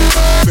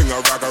 Sing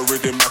a ragga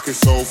rhythm like it's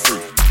soul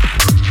free.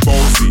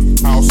 Bossy,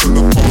 house on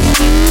the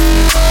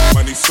coast.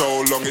 Money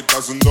so long it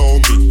doesn't know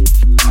me.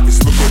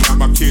 It's looking at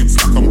my kids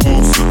like I'm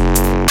bossy.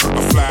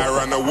 I fly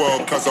around the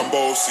world cause I'm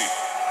bossy.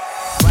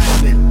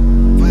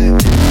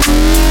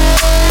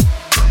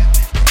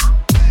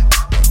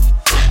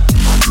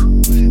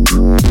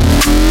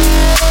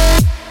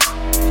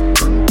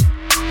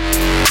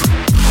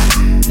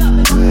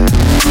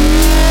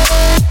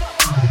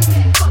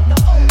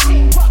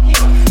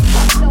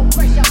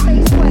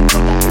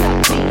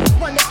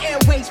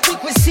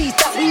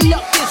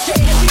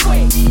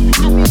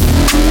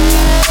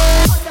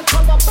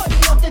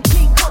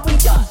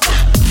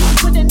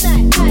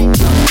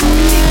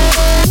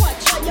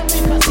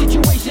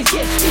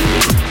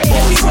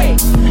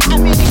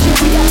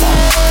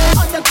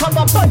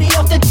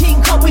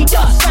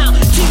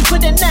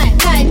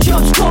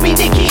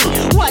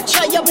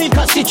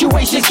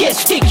 Situations get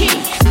sticky.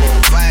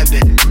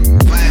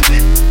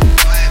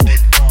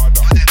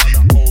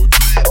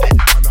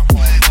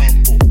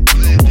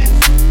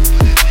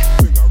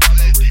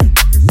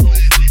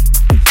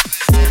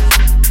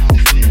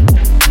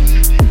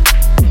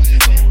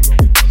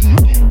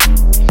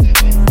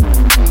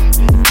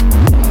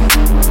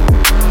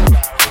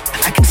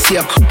 I can see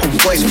a couple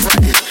boys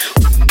running.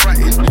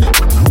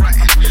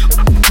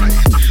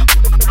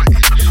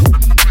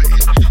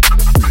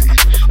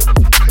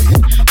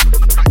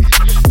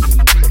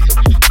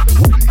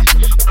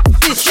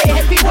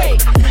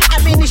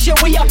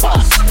 We a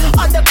bust.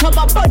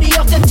 Undercover body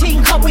of the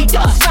team, cause we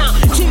dust. Round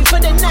 2 for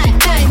the night,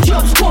 9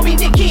 jobs, call me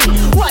Nicky.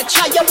 Watch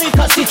how you make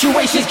our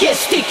situations get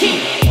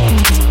sticky.